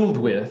filled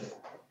with,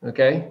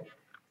 okay,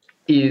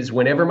 is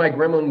whenever my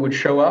gremlin would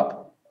show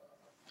up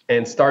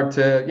and start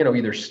to,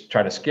 either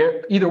try to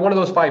scare, either one of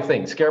those 5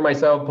 things, scare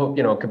myself,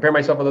 compare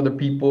myself with other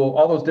people,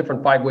 all those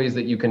different 5 ways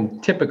that you can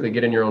typically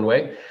get in your own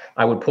way,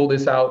 I would pull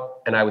this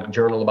out and I would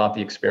journal about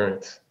the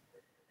experience.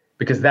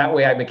 Because that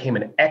way I became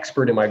an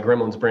expert in my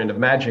gremlin's brand of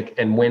magic.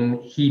 And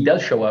when he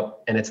does show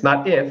up, and it's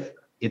not if,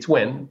 it's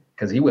when,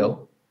 because he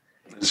will.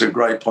 It's a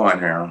great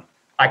point, Aaron.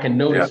 I can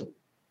notice it,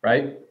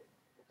 right?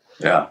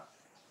 Yeah.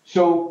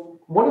 So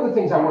one of the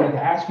things I wanted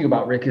to ask you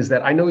about, Rick, is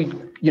that I know,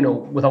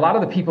 with a lot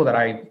of the people that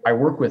I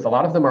work with, a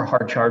lot of them are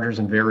hard chargers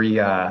and very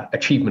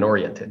achievement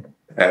oriented.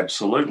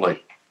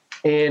 Absolutely.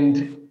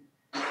 And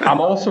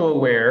I'm also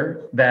aware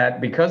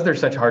that because they're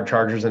such hard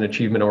chargers and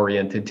achievement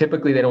oriented,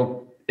 typically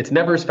it's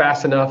never as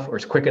fast enough or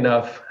as quick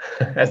enough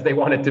as they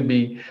want it to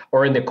be,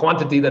 or in the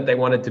quantity that they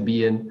want it to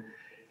be in.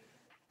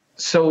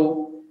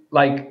 So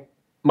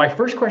my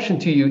first question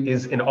to you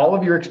is, in all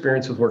of your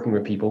experience with working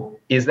with people,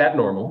 is that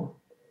normal?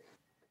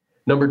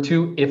 Number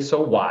 2, if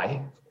so,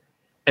 why?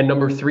 And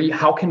number 3,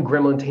 how can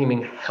gremlin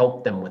taming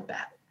help them with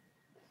that?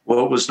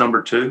 What was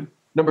number 2?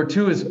 Number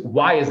 2 is,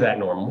 why is that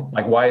normal?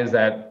 Like, why is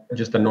that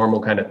just a normal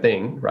kind of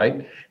thing,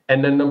 right?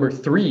 And then number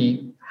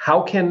 3,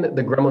 how can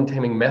the gremlin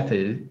taming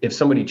method, if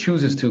somebody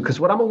chooses to, because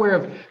what I'm aware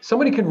of,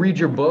 somebody can read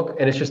your book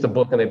and it's just a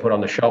book and they put it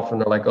on the shelf and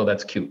they're like, oh,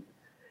 that's cute.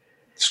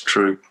 It's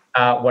true.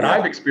 What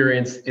I've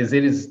experienced is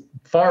it is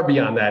far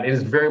beyond that. It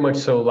is very much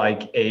so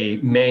like a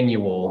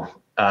manual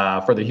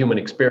for the human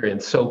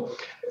experience. So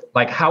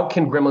how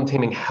can gremlin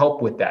taming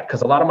help with that?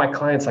 Because a lot of my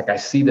clients, I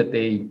see that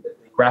they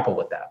grapple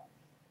with that.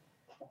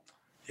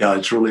 Yeah,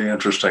 it's really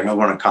interesting. I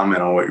want to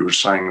comment on what you were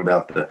saying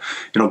about the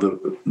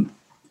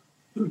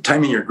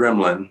Taming Your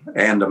Gremlin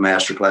and the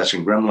masterclass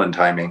in gremlin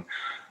taming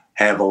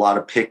have a lot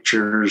of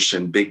pictures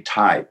and big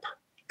type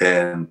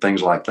and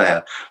things like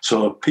that.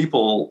 So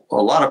a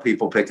lot of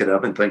people pick it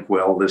up and think,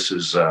 well, this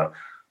is a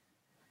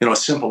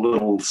simple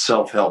little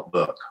self-help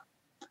book.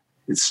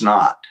 It's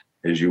not,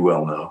 as you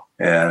well know.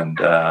 And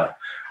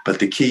but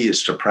the key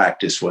is to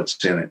practice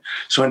what's in it.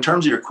 So in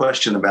terms of your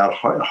question about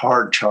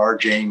hard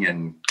charging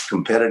and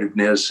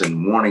competitiveness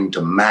and wanting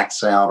to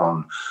max out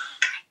on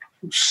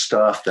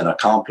stuff and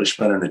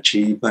accomplishment and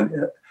achievement,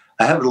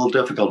 I have a little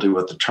difficulty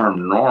with the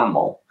term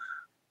normal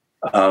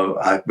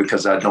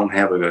because I don't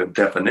have a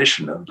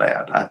definition of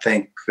that. I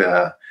think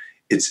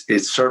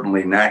it's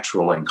certainly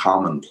natural and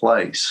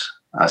commonplace.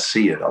 I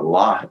see it a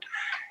lot,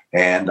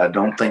 and I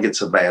don't think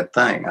it's a bad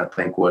thing. I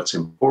think what's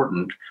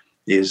important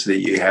is that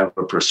you have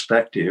a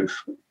perspective.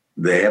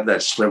 They have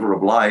that sliver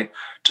of light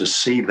to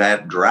see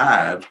that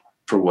drive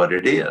for what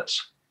it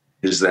is.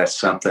 Is that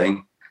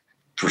something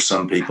for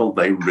some people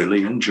they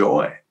really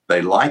enjoy?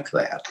 They like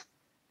that.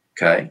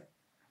 Okay.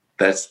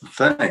 That's the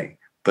thing.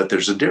 But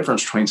there's a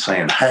difference between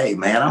saying, hey,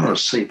 man, I'm going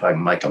to see if I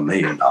can make $1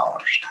 million.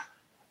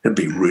 It'd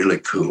be really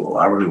cool.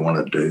 I really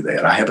want to do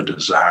that. I have a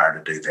desire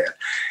to do that.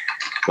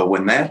 But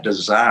when that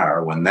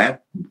desire, when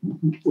that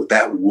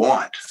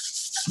want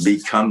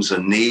becomes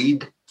a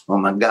need, oh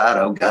my God,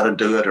 I've got to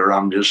do it, or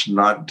I'm just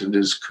not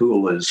as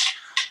cool as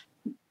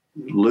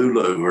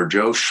Lulu or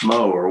Joe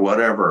Schmo or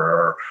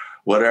whatever.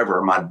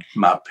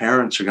 My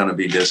parents are going to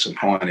be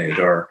disappointed,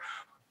 or,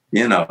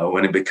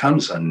 when it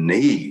becomes a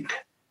need,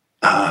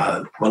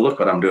 well, look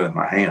what I'm doing with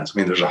my hands. I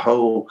mean, there's a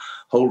whole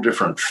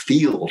different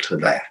feel to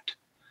that.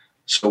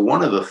 So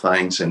one of the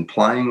things in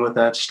playing with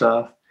that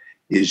stuff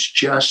is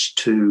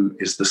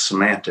the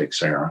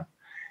semantics, Aaron,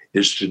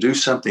 is to do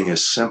something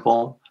as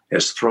simple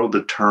as throw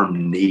the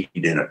term need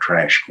in a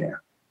trash can.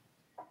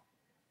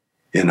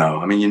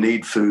 You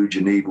need food,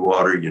 you need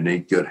water, you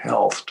need good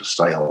health to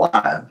stay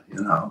alive,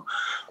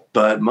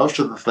 But most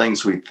of the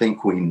things we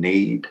think we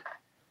need,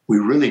 we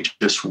really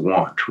just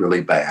want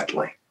really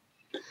badly.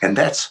 And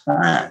that's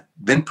fine.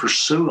 Then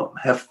pursue them.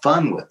 Have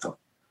fun with them,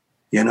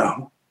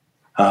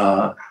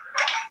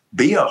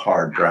 Be a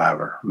hard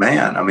driver.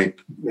 Man, I mean,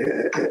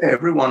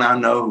 everyone I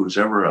know who's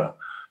ever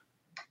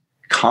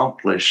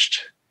accomplished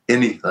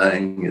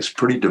anything is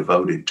pretty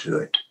devoted to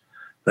it.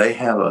 They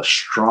have a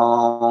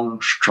strong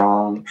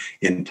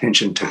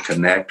intention to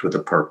connect with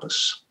a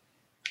purpose,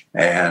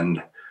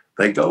 and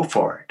they go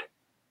for it.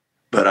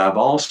 But I've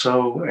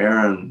also,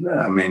 Aaron,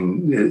 I've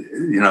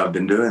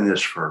been doing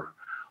this for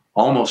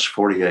almost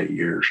 48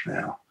 years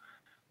now.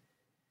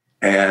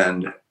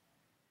 And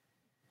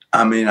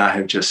I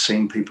have just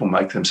seen people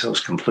make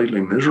themselves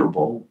completely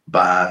miserable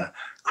by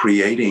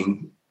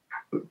creating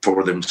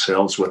for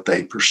themselves what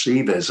they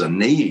perceive as a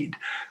need,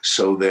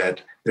 so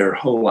that their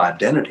whole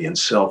identity and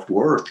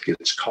self-worth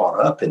gets caught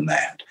up in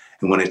that.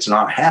 And when it's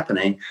not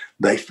happening,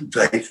 they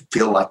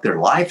feel like their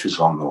life is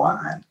on the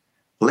line.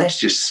 Well, that's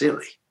just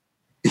silly.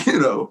 It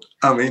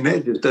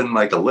just doesn't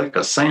make a lick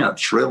of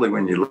sense, really,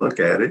 when you look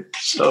at it.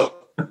 So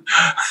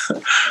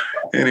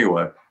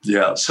anyway,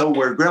 yeah. So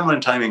where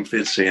gremlin taming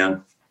fits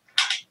in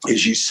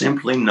is you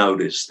simply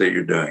notice that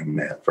you're doing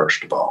that,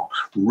 first of all.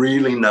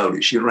 Really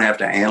notice. You don't have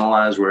to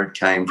analyze where it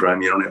came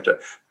from. You don't have to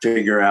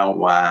figure out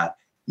why.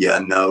 You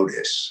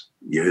notice.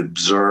 You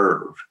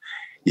observe.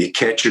 You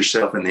catch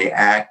yourself in the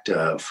act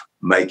of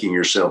making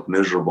yourself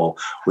miserable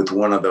with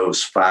one of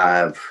those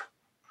 4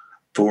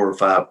 or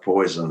 5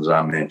 poisons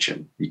I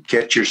mentioned. You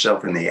catch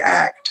yourself in the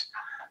act,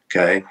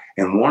 okay?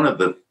 And one of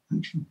the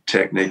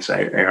techniques,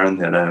 Aaron,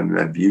 that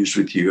I've used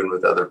with you and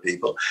with other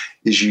people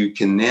is you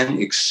can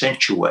then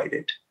accentuate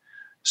it,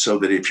 so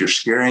that if you're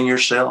scaring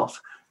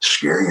yourself,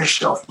 scare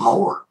yourself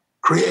more.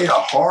 Create a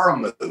horror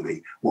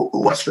movie.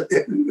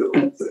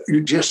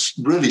 You just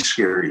really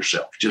scare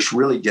yourself. Just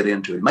really get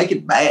into it. Make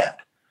it bad.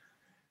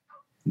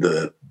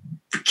 The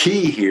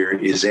key here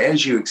is,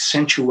 as you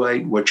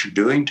accentuate what you're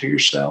doing to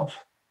yourself,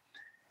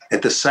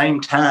 at the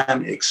same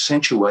time,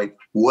 accentuate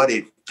what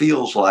it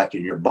feels like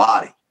in your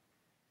body,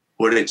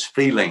 what it's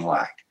feeling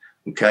like,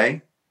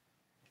 okay?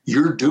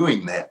 You're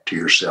doing that to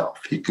yourself.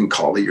 You can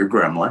call it your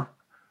gremlin,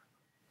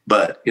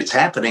 but it's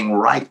happening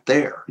right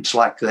there. It's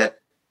like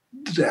that,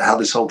 how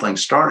this whole thing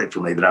started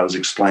for me that I was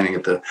explaining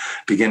at the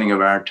beginning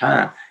of our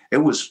time.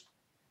 That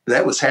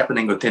was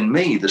happening within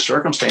me. The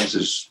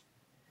circumstances,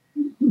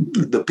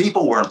 the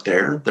people weren't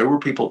there. There were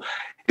people.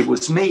 It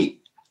was me.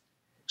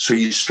 So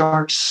you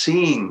start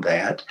seeing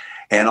that,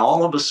 and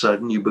all of a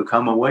sudden you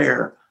become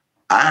aware,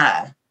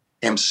 I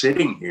am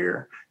sitting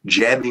here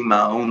jabbing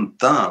my own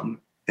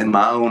thumb in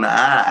my own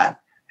eye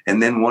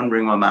and then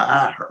wondering why my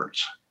eye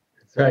hurts.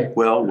 That's right.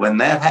 Well, when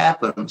that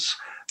happens,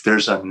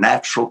 there's a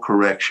natural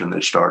correction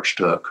that starts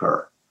to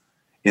occur.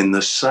 In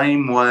the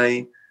same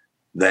way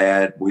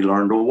that we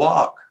learn to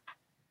walk.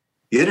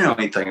 You didn't know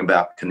anything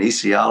about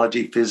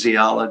kinesiology,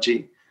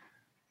 physiology,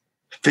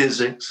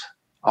 physics.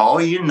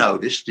 All you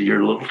noticed, you're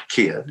a little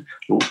kid,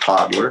 little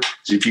toddler,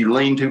 is if you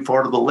lean too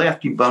far to the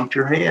left, you bumped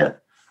your head.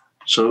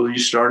 So you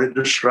started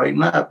to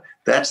straighten up.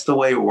 That's the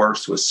way it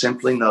works, with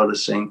simply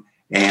noticing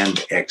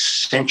and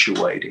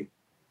accentuating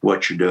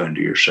what you're doing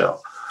to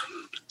yourself.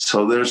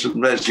 So there's,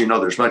 as you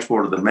know, there's much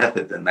more to the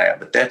method than that,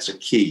 but that's a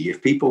key.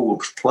 If people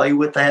will play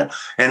with that,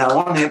 and I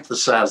want to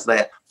emphasize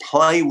that,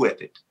 play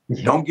with it.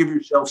 Don't give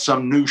yourself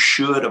some new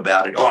should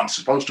about it. Oh, I'm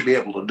supposed to be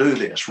able to do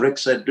this. Rick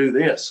said do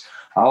this.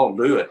 I'll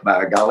do it,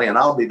 by golly, and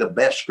I'll be the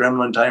best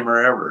gremlin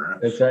tamer ever.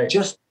 That's right.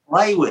 Just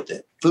play with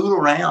it. Fool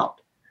around.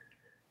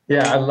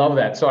 Yeah, I love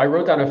that. So I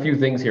wrote down a few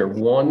things here.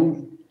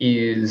 One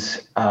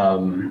is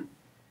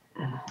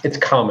it's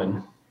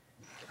common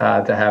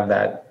to have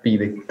that be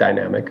the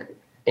dynamic.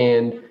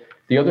 And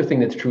the other thing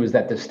that's true is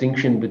that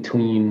distinction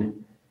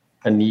between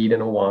a need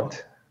and a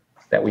want,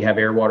 that we have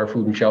air, water,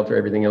 food, and shelter,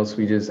 everything else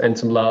and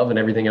some love, and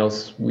everything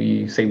else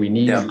we say we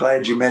need. Yeah, I'm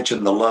glad you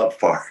mentioned the love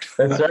part.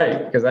 That's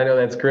right, because I know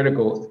that's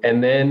critical.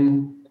 And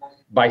then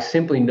by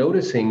simply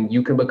noticing,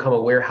 you can become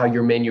aware how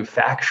you're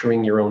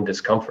manufacturing your own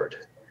discomfort,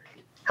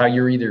 how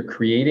you're either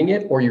creating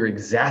it or you're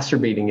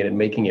exacerbating it and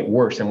making it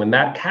worse. And when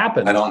that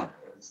happens,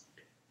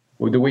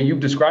 the way you've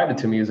described it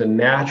to me is a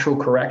natural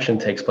correction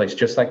takes place,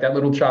 just like that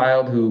little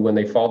child who, when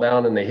they fall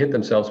down and they hit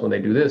themselves, when they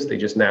do this, they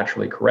just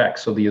naturally correct.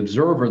 So the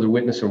observer, the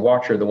witness and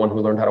watcher, the one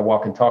who learned how to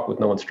walk and talk with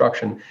no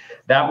instruction,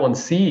 that one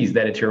sees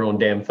that it's your own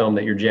damn thumb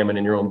that you're jamming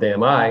in your own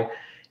damn eye.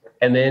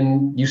 And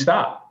then you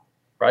stop,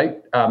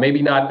 right?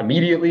 Maybe not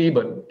immediately,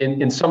 but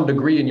in some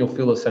degree, and you'll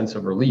feel a sense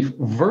of relief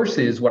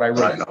versus what I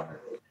wrote,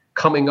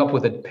 coming up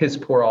with a piss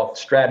poor off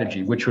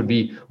strategy, which would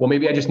be, well,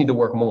 maybe I just need to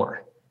work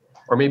more.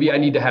 Or maybe I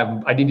need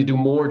to do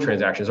more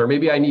transactions, or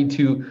maybe I need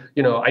to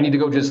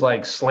go just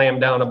like slam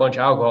down a bunch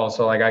of alcohol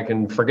so like I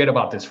can forget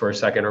about this for a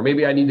second, or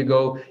maybe I need to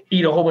go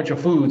eat a whole bunch of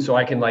food so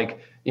I can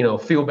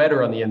feel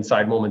better on the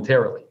inside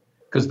momentarily.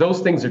 Because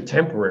those things are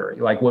temporary.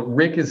 Like what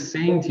Rick is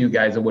saying to you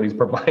guys and what he's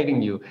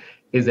providing you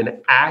is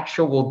an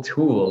actual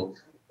tool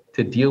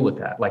to deal with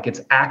that. Like it's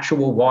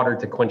actual water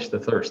to quench the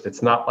thirst.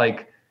 It's not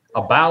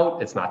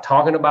it's not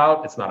talking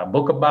about, it's not a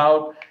book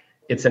about,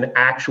 it's an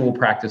actual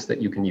practice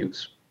that you can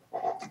use.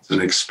 It's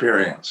an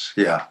experience.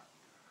 Yeah.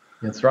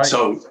 That's right.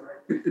 So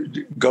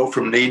go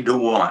from need to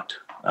want.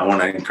 I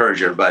want to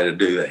encourage everybody to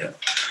do that.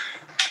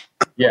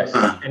 Yes.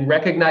 And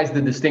recognize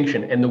the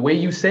distinction. And the way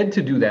you said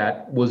to do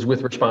that was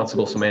with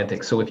responsible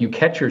semantics. So if you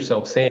catch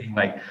yourself saying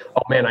like,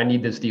 oh man, I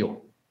need this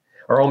deal,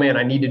 or oh man,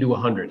 I need to do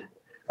 100,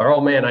 or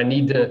oh man, I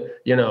need to,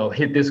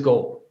 hit this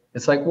goal.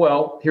 It's like,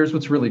 well, here's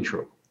what's really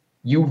true.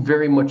 You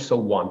very much so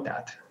want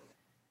that.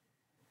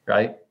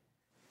 Right.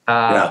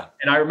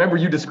 And I remember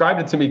you described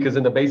it to me because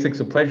in the basics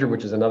of pleasure,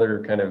 which is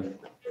another kind of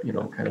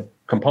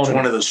component. It's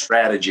one of the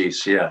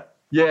strategies. Yeah.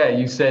 Yeah.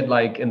 You said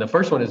like, and the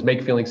first one is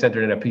make feeling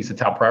centered and a piece of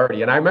top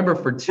priority. And I remember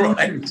for 2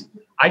 years,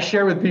 I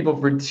shared with people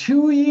for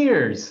 2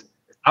 years,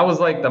 I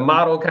was like the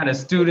model kind of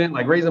student,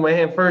 like raising my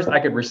hand first. I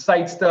could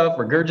recite stuff,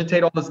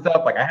 regurgitate all the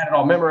stuff. Like I had it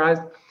all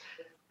memorized,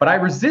 but I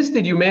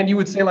resisted you, man. You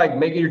would say like,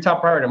 make it your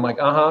top priority. I'm like,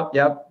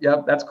 yep.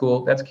 That's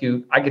cool. That's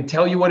cute. I could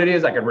tell you what it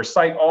is. I could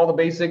recite all the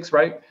basics.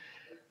 Right.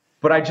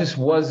 But I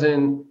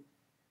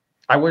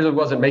really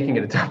wasn't making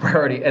it a top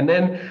priority. And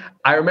then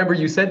I remember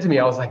you said to me,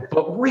 I was like,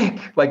 but Rick,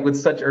 like with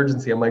such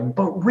urgency, I'm like,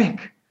 but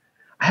Rick,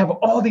 I have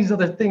all these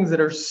other things that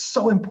are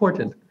so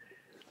important.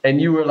 And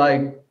you were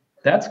like,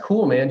 that's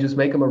cool, man. Just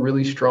make them a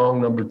really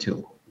strong number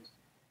 2.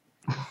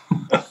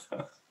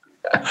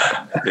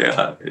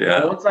 Yeah.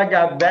 And once I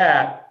got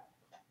that,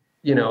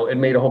 it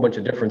made a whole bunch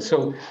of difference.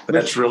 So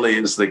that really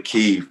is the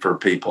key for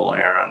people,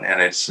 Aaron.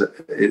 And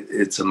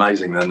it's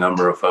amazing the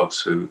number of folks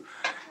who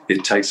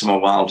it takes them a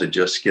while to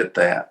just get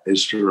that,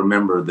 is to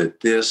remember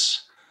that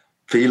this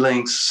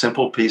feeling,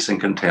 simple peace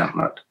and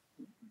contentment,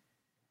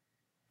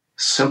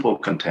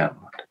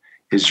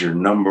 is your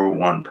number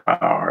one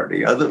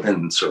priority, other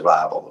than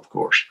survival, of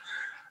course.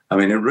 I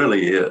mean, it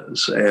really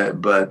is.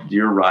 But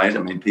you're right. I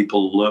mean,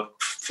 people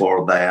look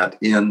for that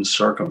in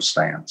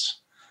circumstance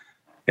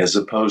as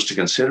opposed to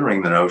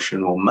considering the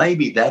notion, well,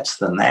 maybe that's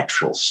the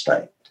natural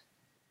state.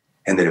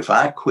 And that if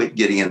I quit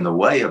getting in the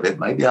way of it,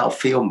 maybe I'll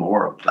feel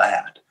more of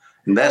that.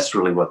 And that's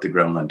really what the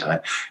gremlin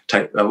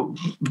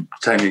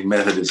taming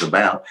method is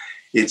about.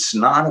 It's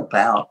not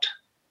about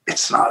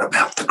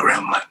the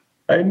gremlin.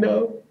 I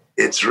know.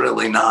 It's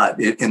really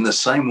not. In the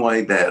same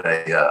way that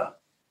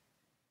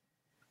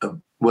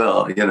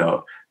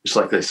it's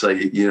like they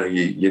say,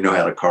 you know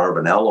how to carve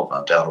an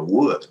elephant out of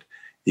wood.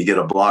 You get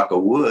a block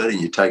of wood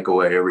and you take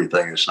away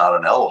everything that's not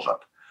an elephant.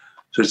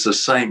 So it's the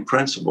same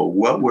principle.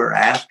 What we're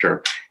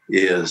after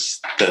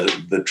is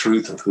the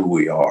truth of who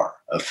we are.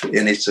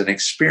 And it's an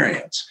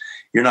experience.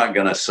 You're not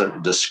going to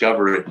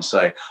discover it and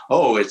say,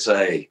 oh, it's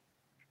like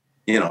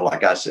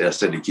I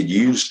said, you could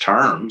use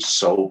terms,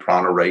 soul,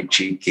 prana, rate,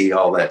 chi, ki,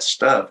 all that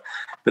stuff,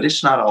 but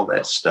it's not all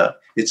that stuff.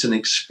 It's an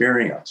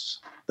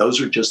experience.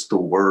 Those are just the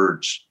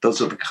words.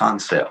 Those are the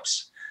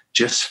concepts.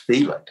 Just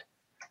feel it.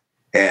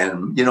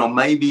 And,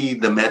 maybe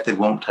the method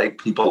won't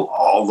take people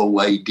all the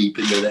way deep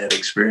into that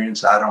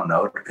experience. I don't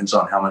know. It depends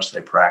on how much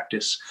they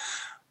practice.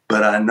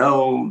 But I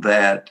know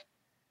that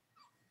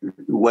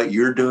what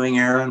you're doing,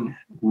 Aaron,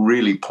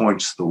 really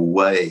points the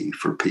way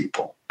for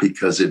people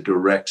because it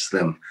directs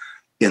them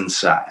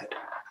inside.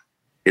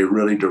 It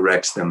really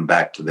directs them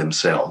back to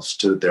themselves,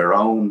 to their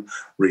own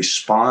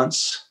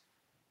response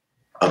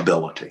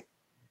ability,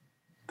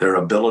 their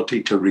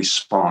ability to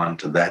respond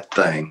to that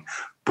thing,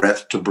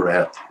 breath to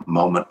breath,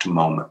 moment to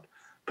moment.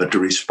 But to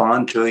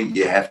respond to it,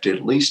 you have to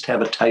at least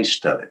have a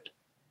taste of it.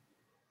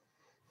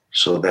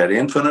 So that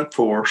infinite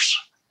force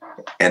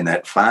and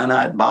that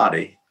finite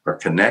body are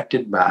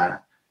connected by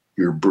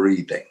your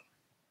breathing,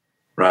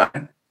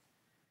 right?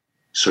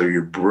 So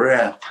your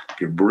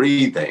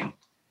breathing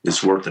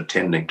is worth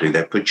attending to.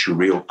 That puts you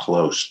real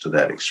close to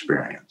that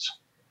experience.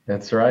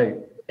 That's right.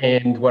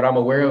 And what I'm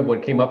aware of,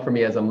 what came up for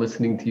me as I'm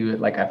listening to you,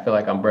 like I feel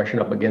like I'm brushing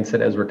up against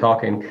it as we're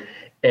talking.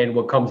 And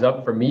what comes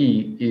up for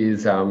me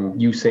is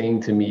you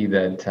saying to me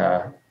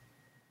that,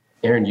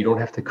 Aaron, you don't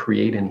have to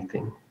create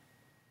anything.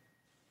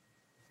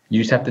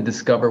 You just have to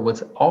discover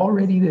what's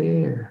already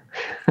there.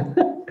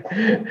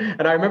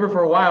 And I remember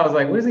for a while, I was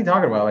like, what is he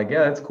talking about? Like,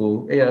 yeah, that's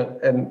cool. Yeah.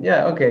 And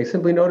yeah, okay.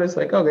 Simply notice,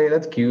 like, okay,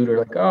 that's cute. Or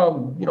like, oh,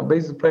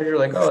 basic pleasure.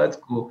 Like, oh, that's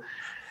cool.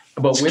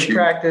 But with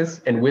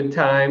practice and with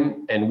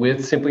time and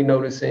with simply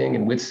noticing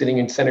and with sitting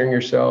and centering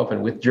yourself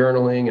and with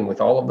journaling and with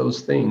all of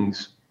those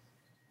things,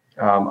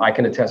 I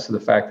can attest to the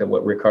fact that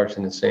what Rick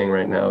Carson is saying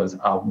right now is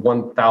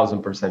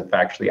 1,000%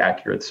 factually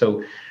accurate.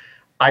 So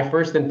I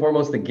first and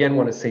foremost, again,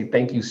 want to say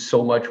thank you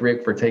so much,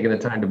 Rick, for taking the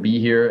time to be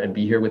here and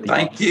be here with the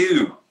Thank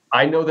you.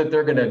 I know that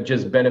they're going to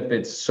just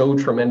benefit so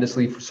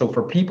tremendously. So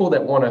for people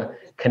that want to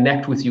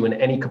connect with you in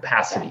any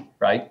capacity,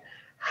 right?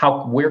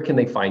 Where can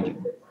they find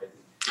you?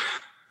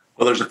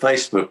 Well, there's a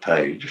Facebook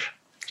page,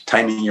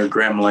 Taming Your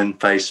Gremlin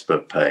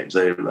Facebook page.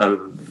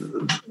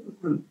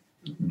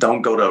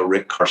 Don't go to a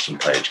Rick Carson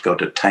page. Go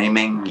to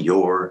Taming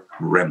Your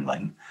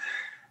Gremlin.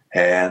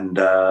 And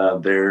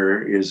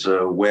there is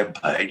a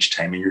web page,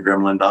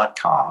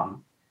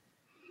 tamingyourgremlin.com.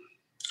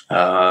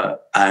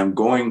 I'm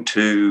going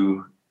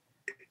to,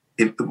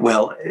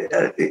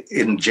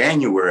 in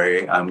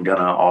January, I'm going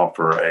to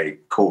offer a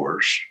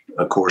course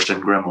in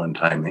gremlin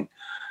taming.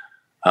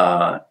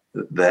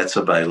 That's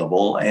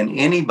available. And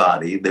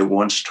anybody that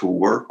wants to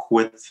work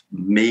with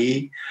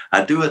me,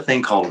 I do a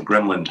thing called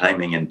Gremlin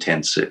Taming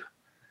Intensive.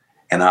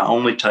 And I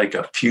only take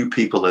a few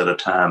people at a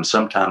time,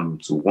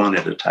 sometimes one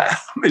at a time.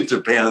 It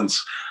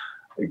depends,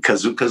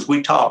 because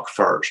we talk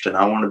first, and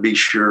I want to be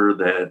sure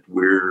that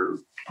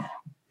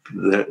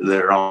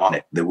they're on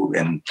it.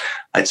 And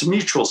it's a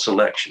mutual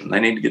selection. They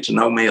need to get to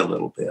know me a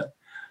little bit.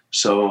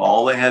 So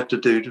all they have to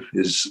do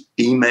is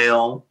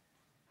email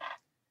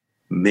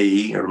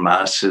me or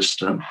my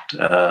assistant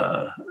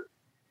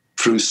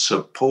through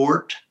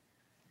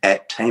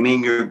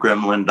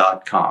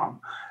support@tamingyourgremlin.com.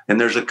 And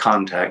there's a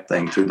contact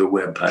thing through the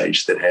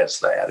webpage that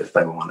has that if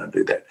they want to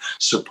do that.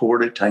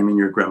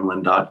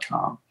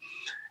 Support@tamingyourgremlin.com.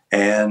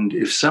 And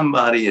if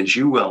somebody, as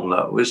you well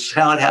know, is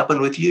how it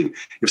happened with you.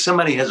 If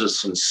somebody has a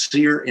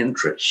sincere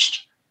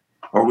interest,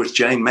 or with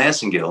Jane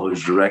Massengill,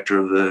 who's director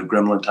of the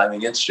Gremlin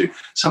Taming Institute,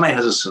 somebody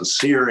has a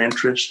sincere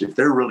interest, if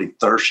they're really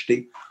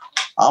thirsty,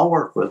 I'll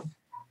work with them,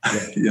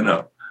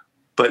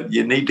 But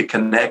you need to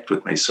connect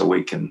with me so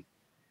we can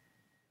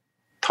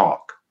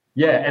talk.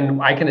 Yeah,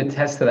 and I can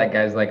attest to that,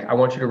 guys. Like, I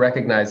want you to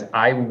recognize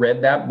I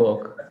read that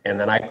book, and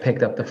then I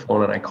picked up the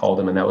phone and I called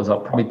him, and that was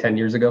probably 10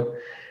 years ago.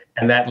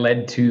 And that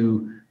led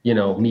to,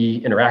 me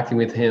interacting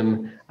with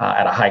him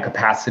at a high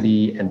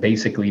capacity and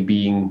basically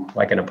being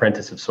like an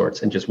apprentice of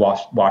sorts and just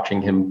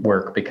watching him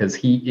work, because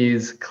he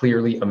is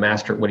clearly a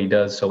master at what he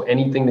does. So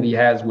anything that he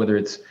has, whether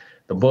it's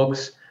the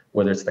books,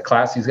 whether it's the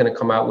class he's going to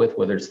come out with,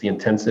 whether it's the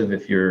intensive,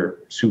 if you're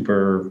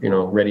super,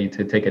 ready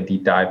to take a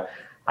deep dive,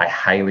 I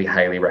highly,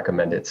 highly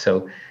recommend it.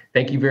 So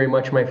thank you very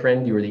much, my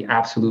friend. You were the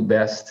absolute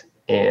best.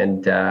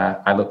 And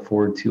I look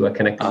forward to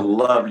connecting. I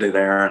loved it,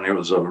 Aaron.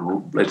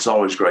 It's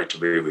always great to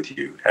be with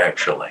you,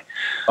 actually.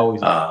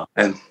 Always.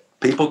 And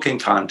people can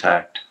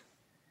contact,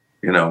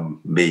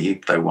 me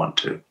if they want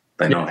to.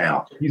 They know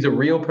how. He's a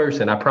real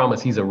person. I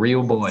promise. He's a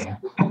real boy.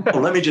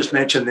 Well, let me just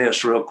mention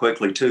this real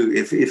quickly, too.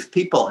 If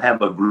people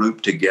have a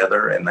group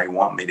together and they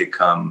want me to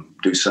come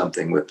do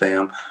something with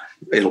them,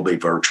 it'll be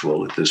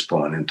virtual at this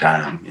point in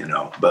time,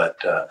 but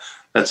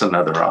that's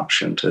another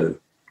option, too.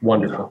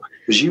 Wonderful.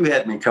 Because you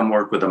had me come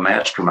work with a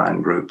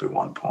mastermind group at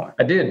one point.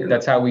 I did.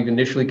 That's how we've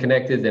initially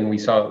connected. Then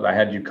I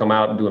had you come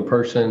out and do in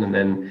person, and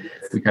then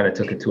we kind of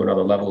took it to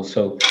another level.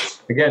 So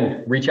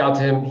again, reach out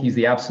to him. He's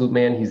the absolute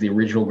man. He's the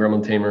original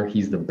gremlin tamer.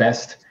 He's the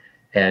best.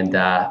 And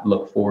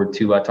look forward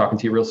to talking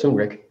to you real soon,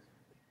 Rick.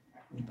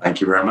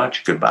 Thank you very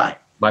much. Goodbye.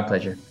 My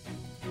pleasure.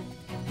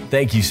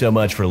 Thank you so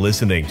much for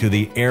listening to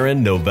the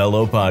Aaron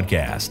Novello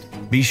podcast.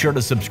 Be sure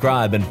to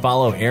subscribe and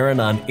follow Aaron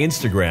on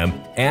Instagram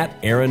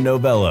 @Aaron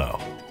Novello.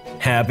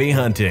 Happy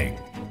hunting.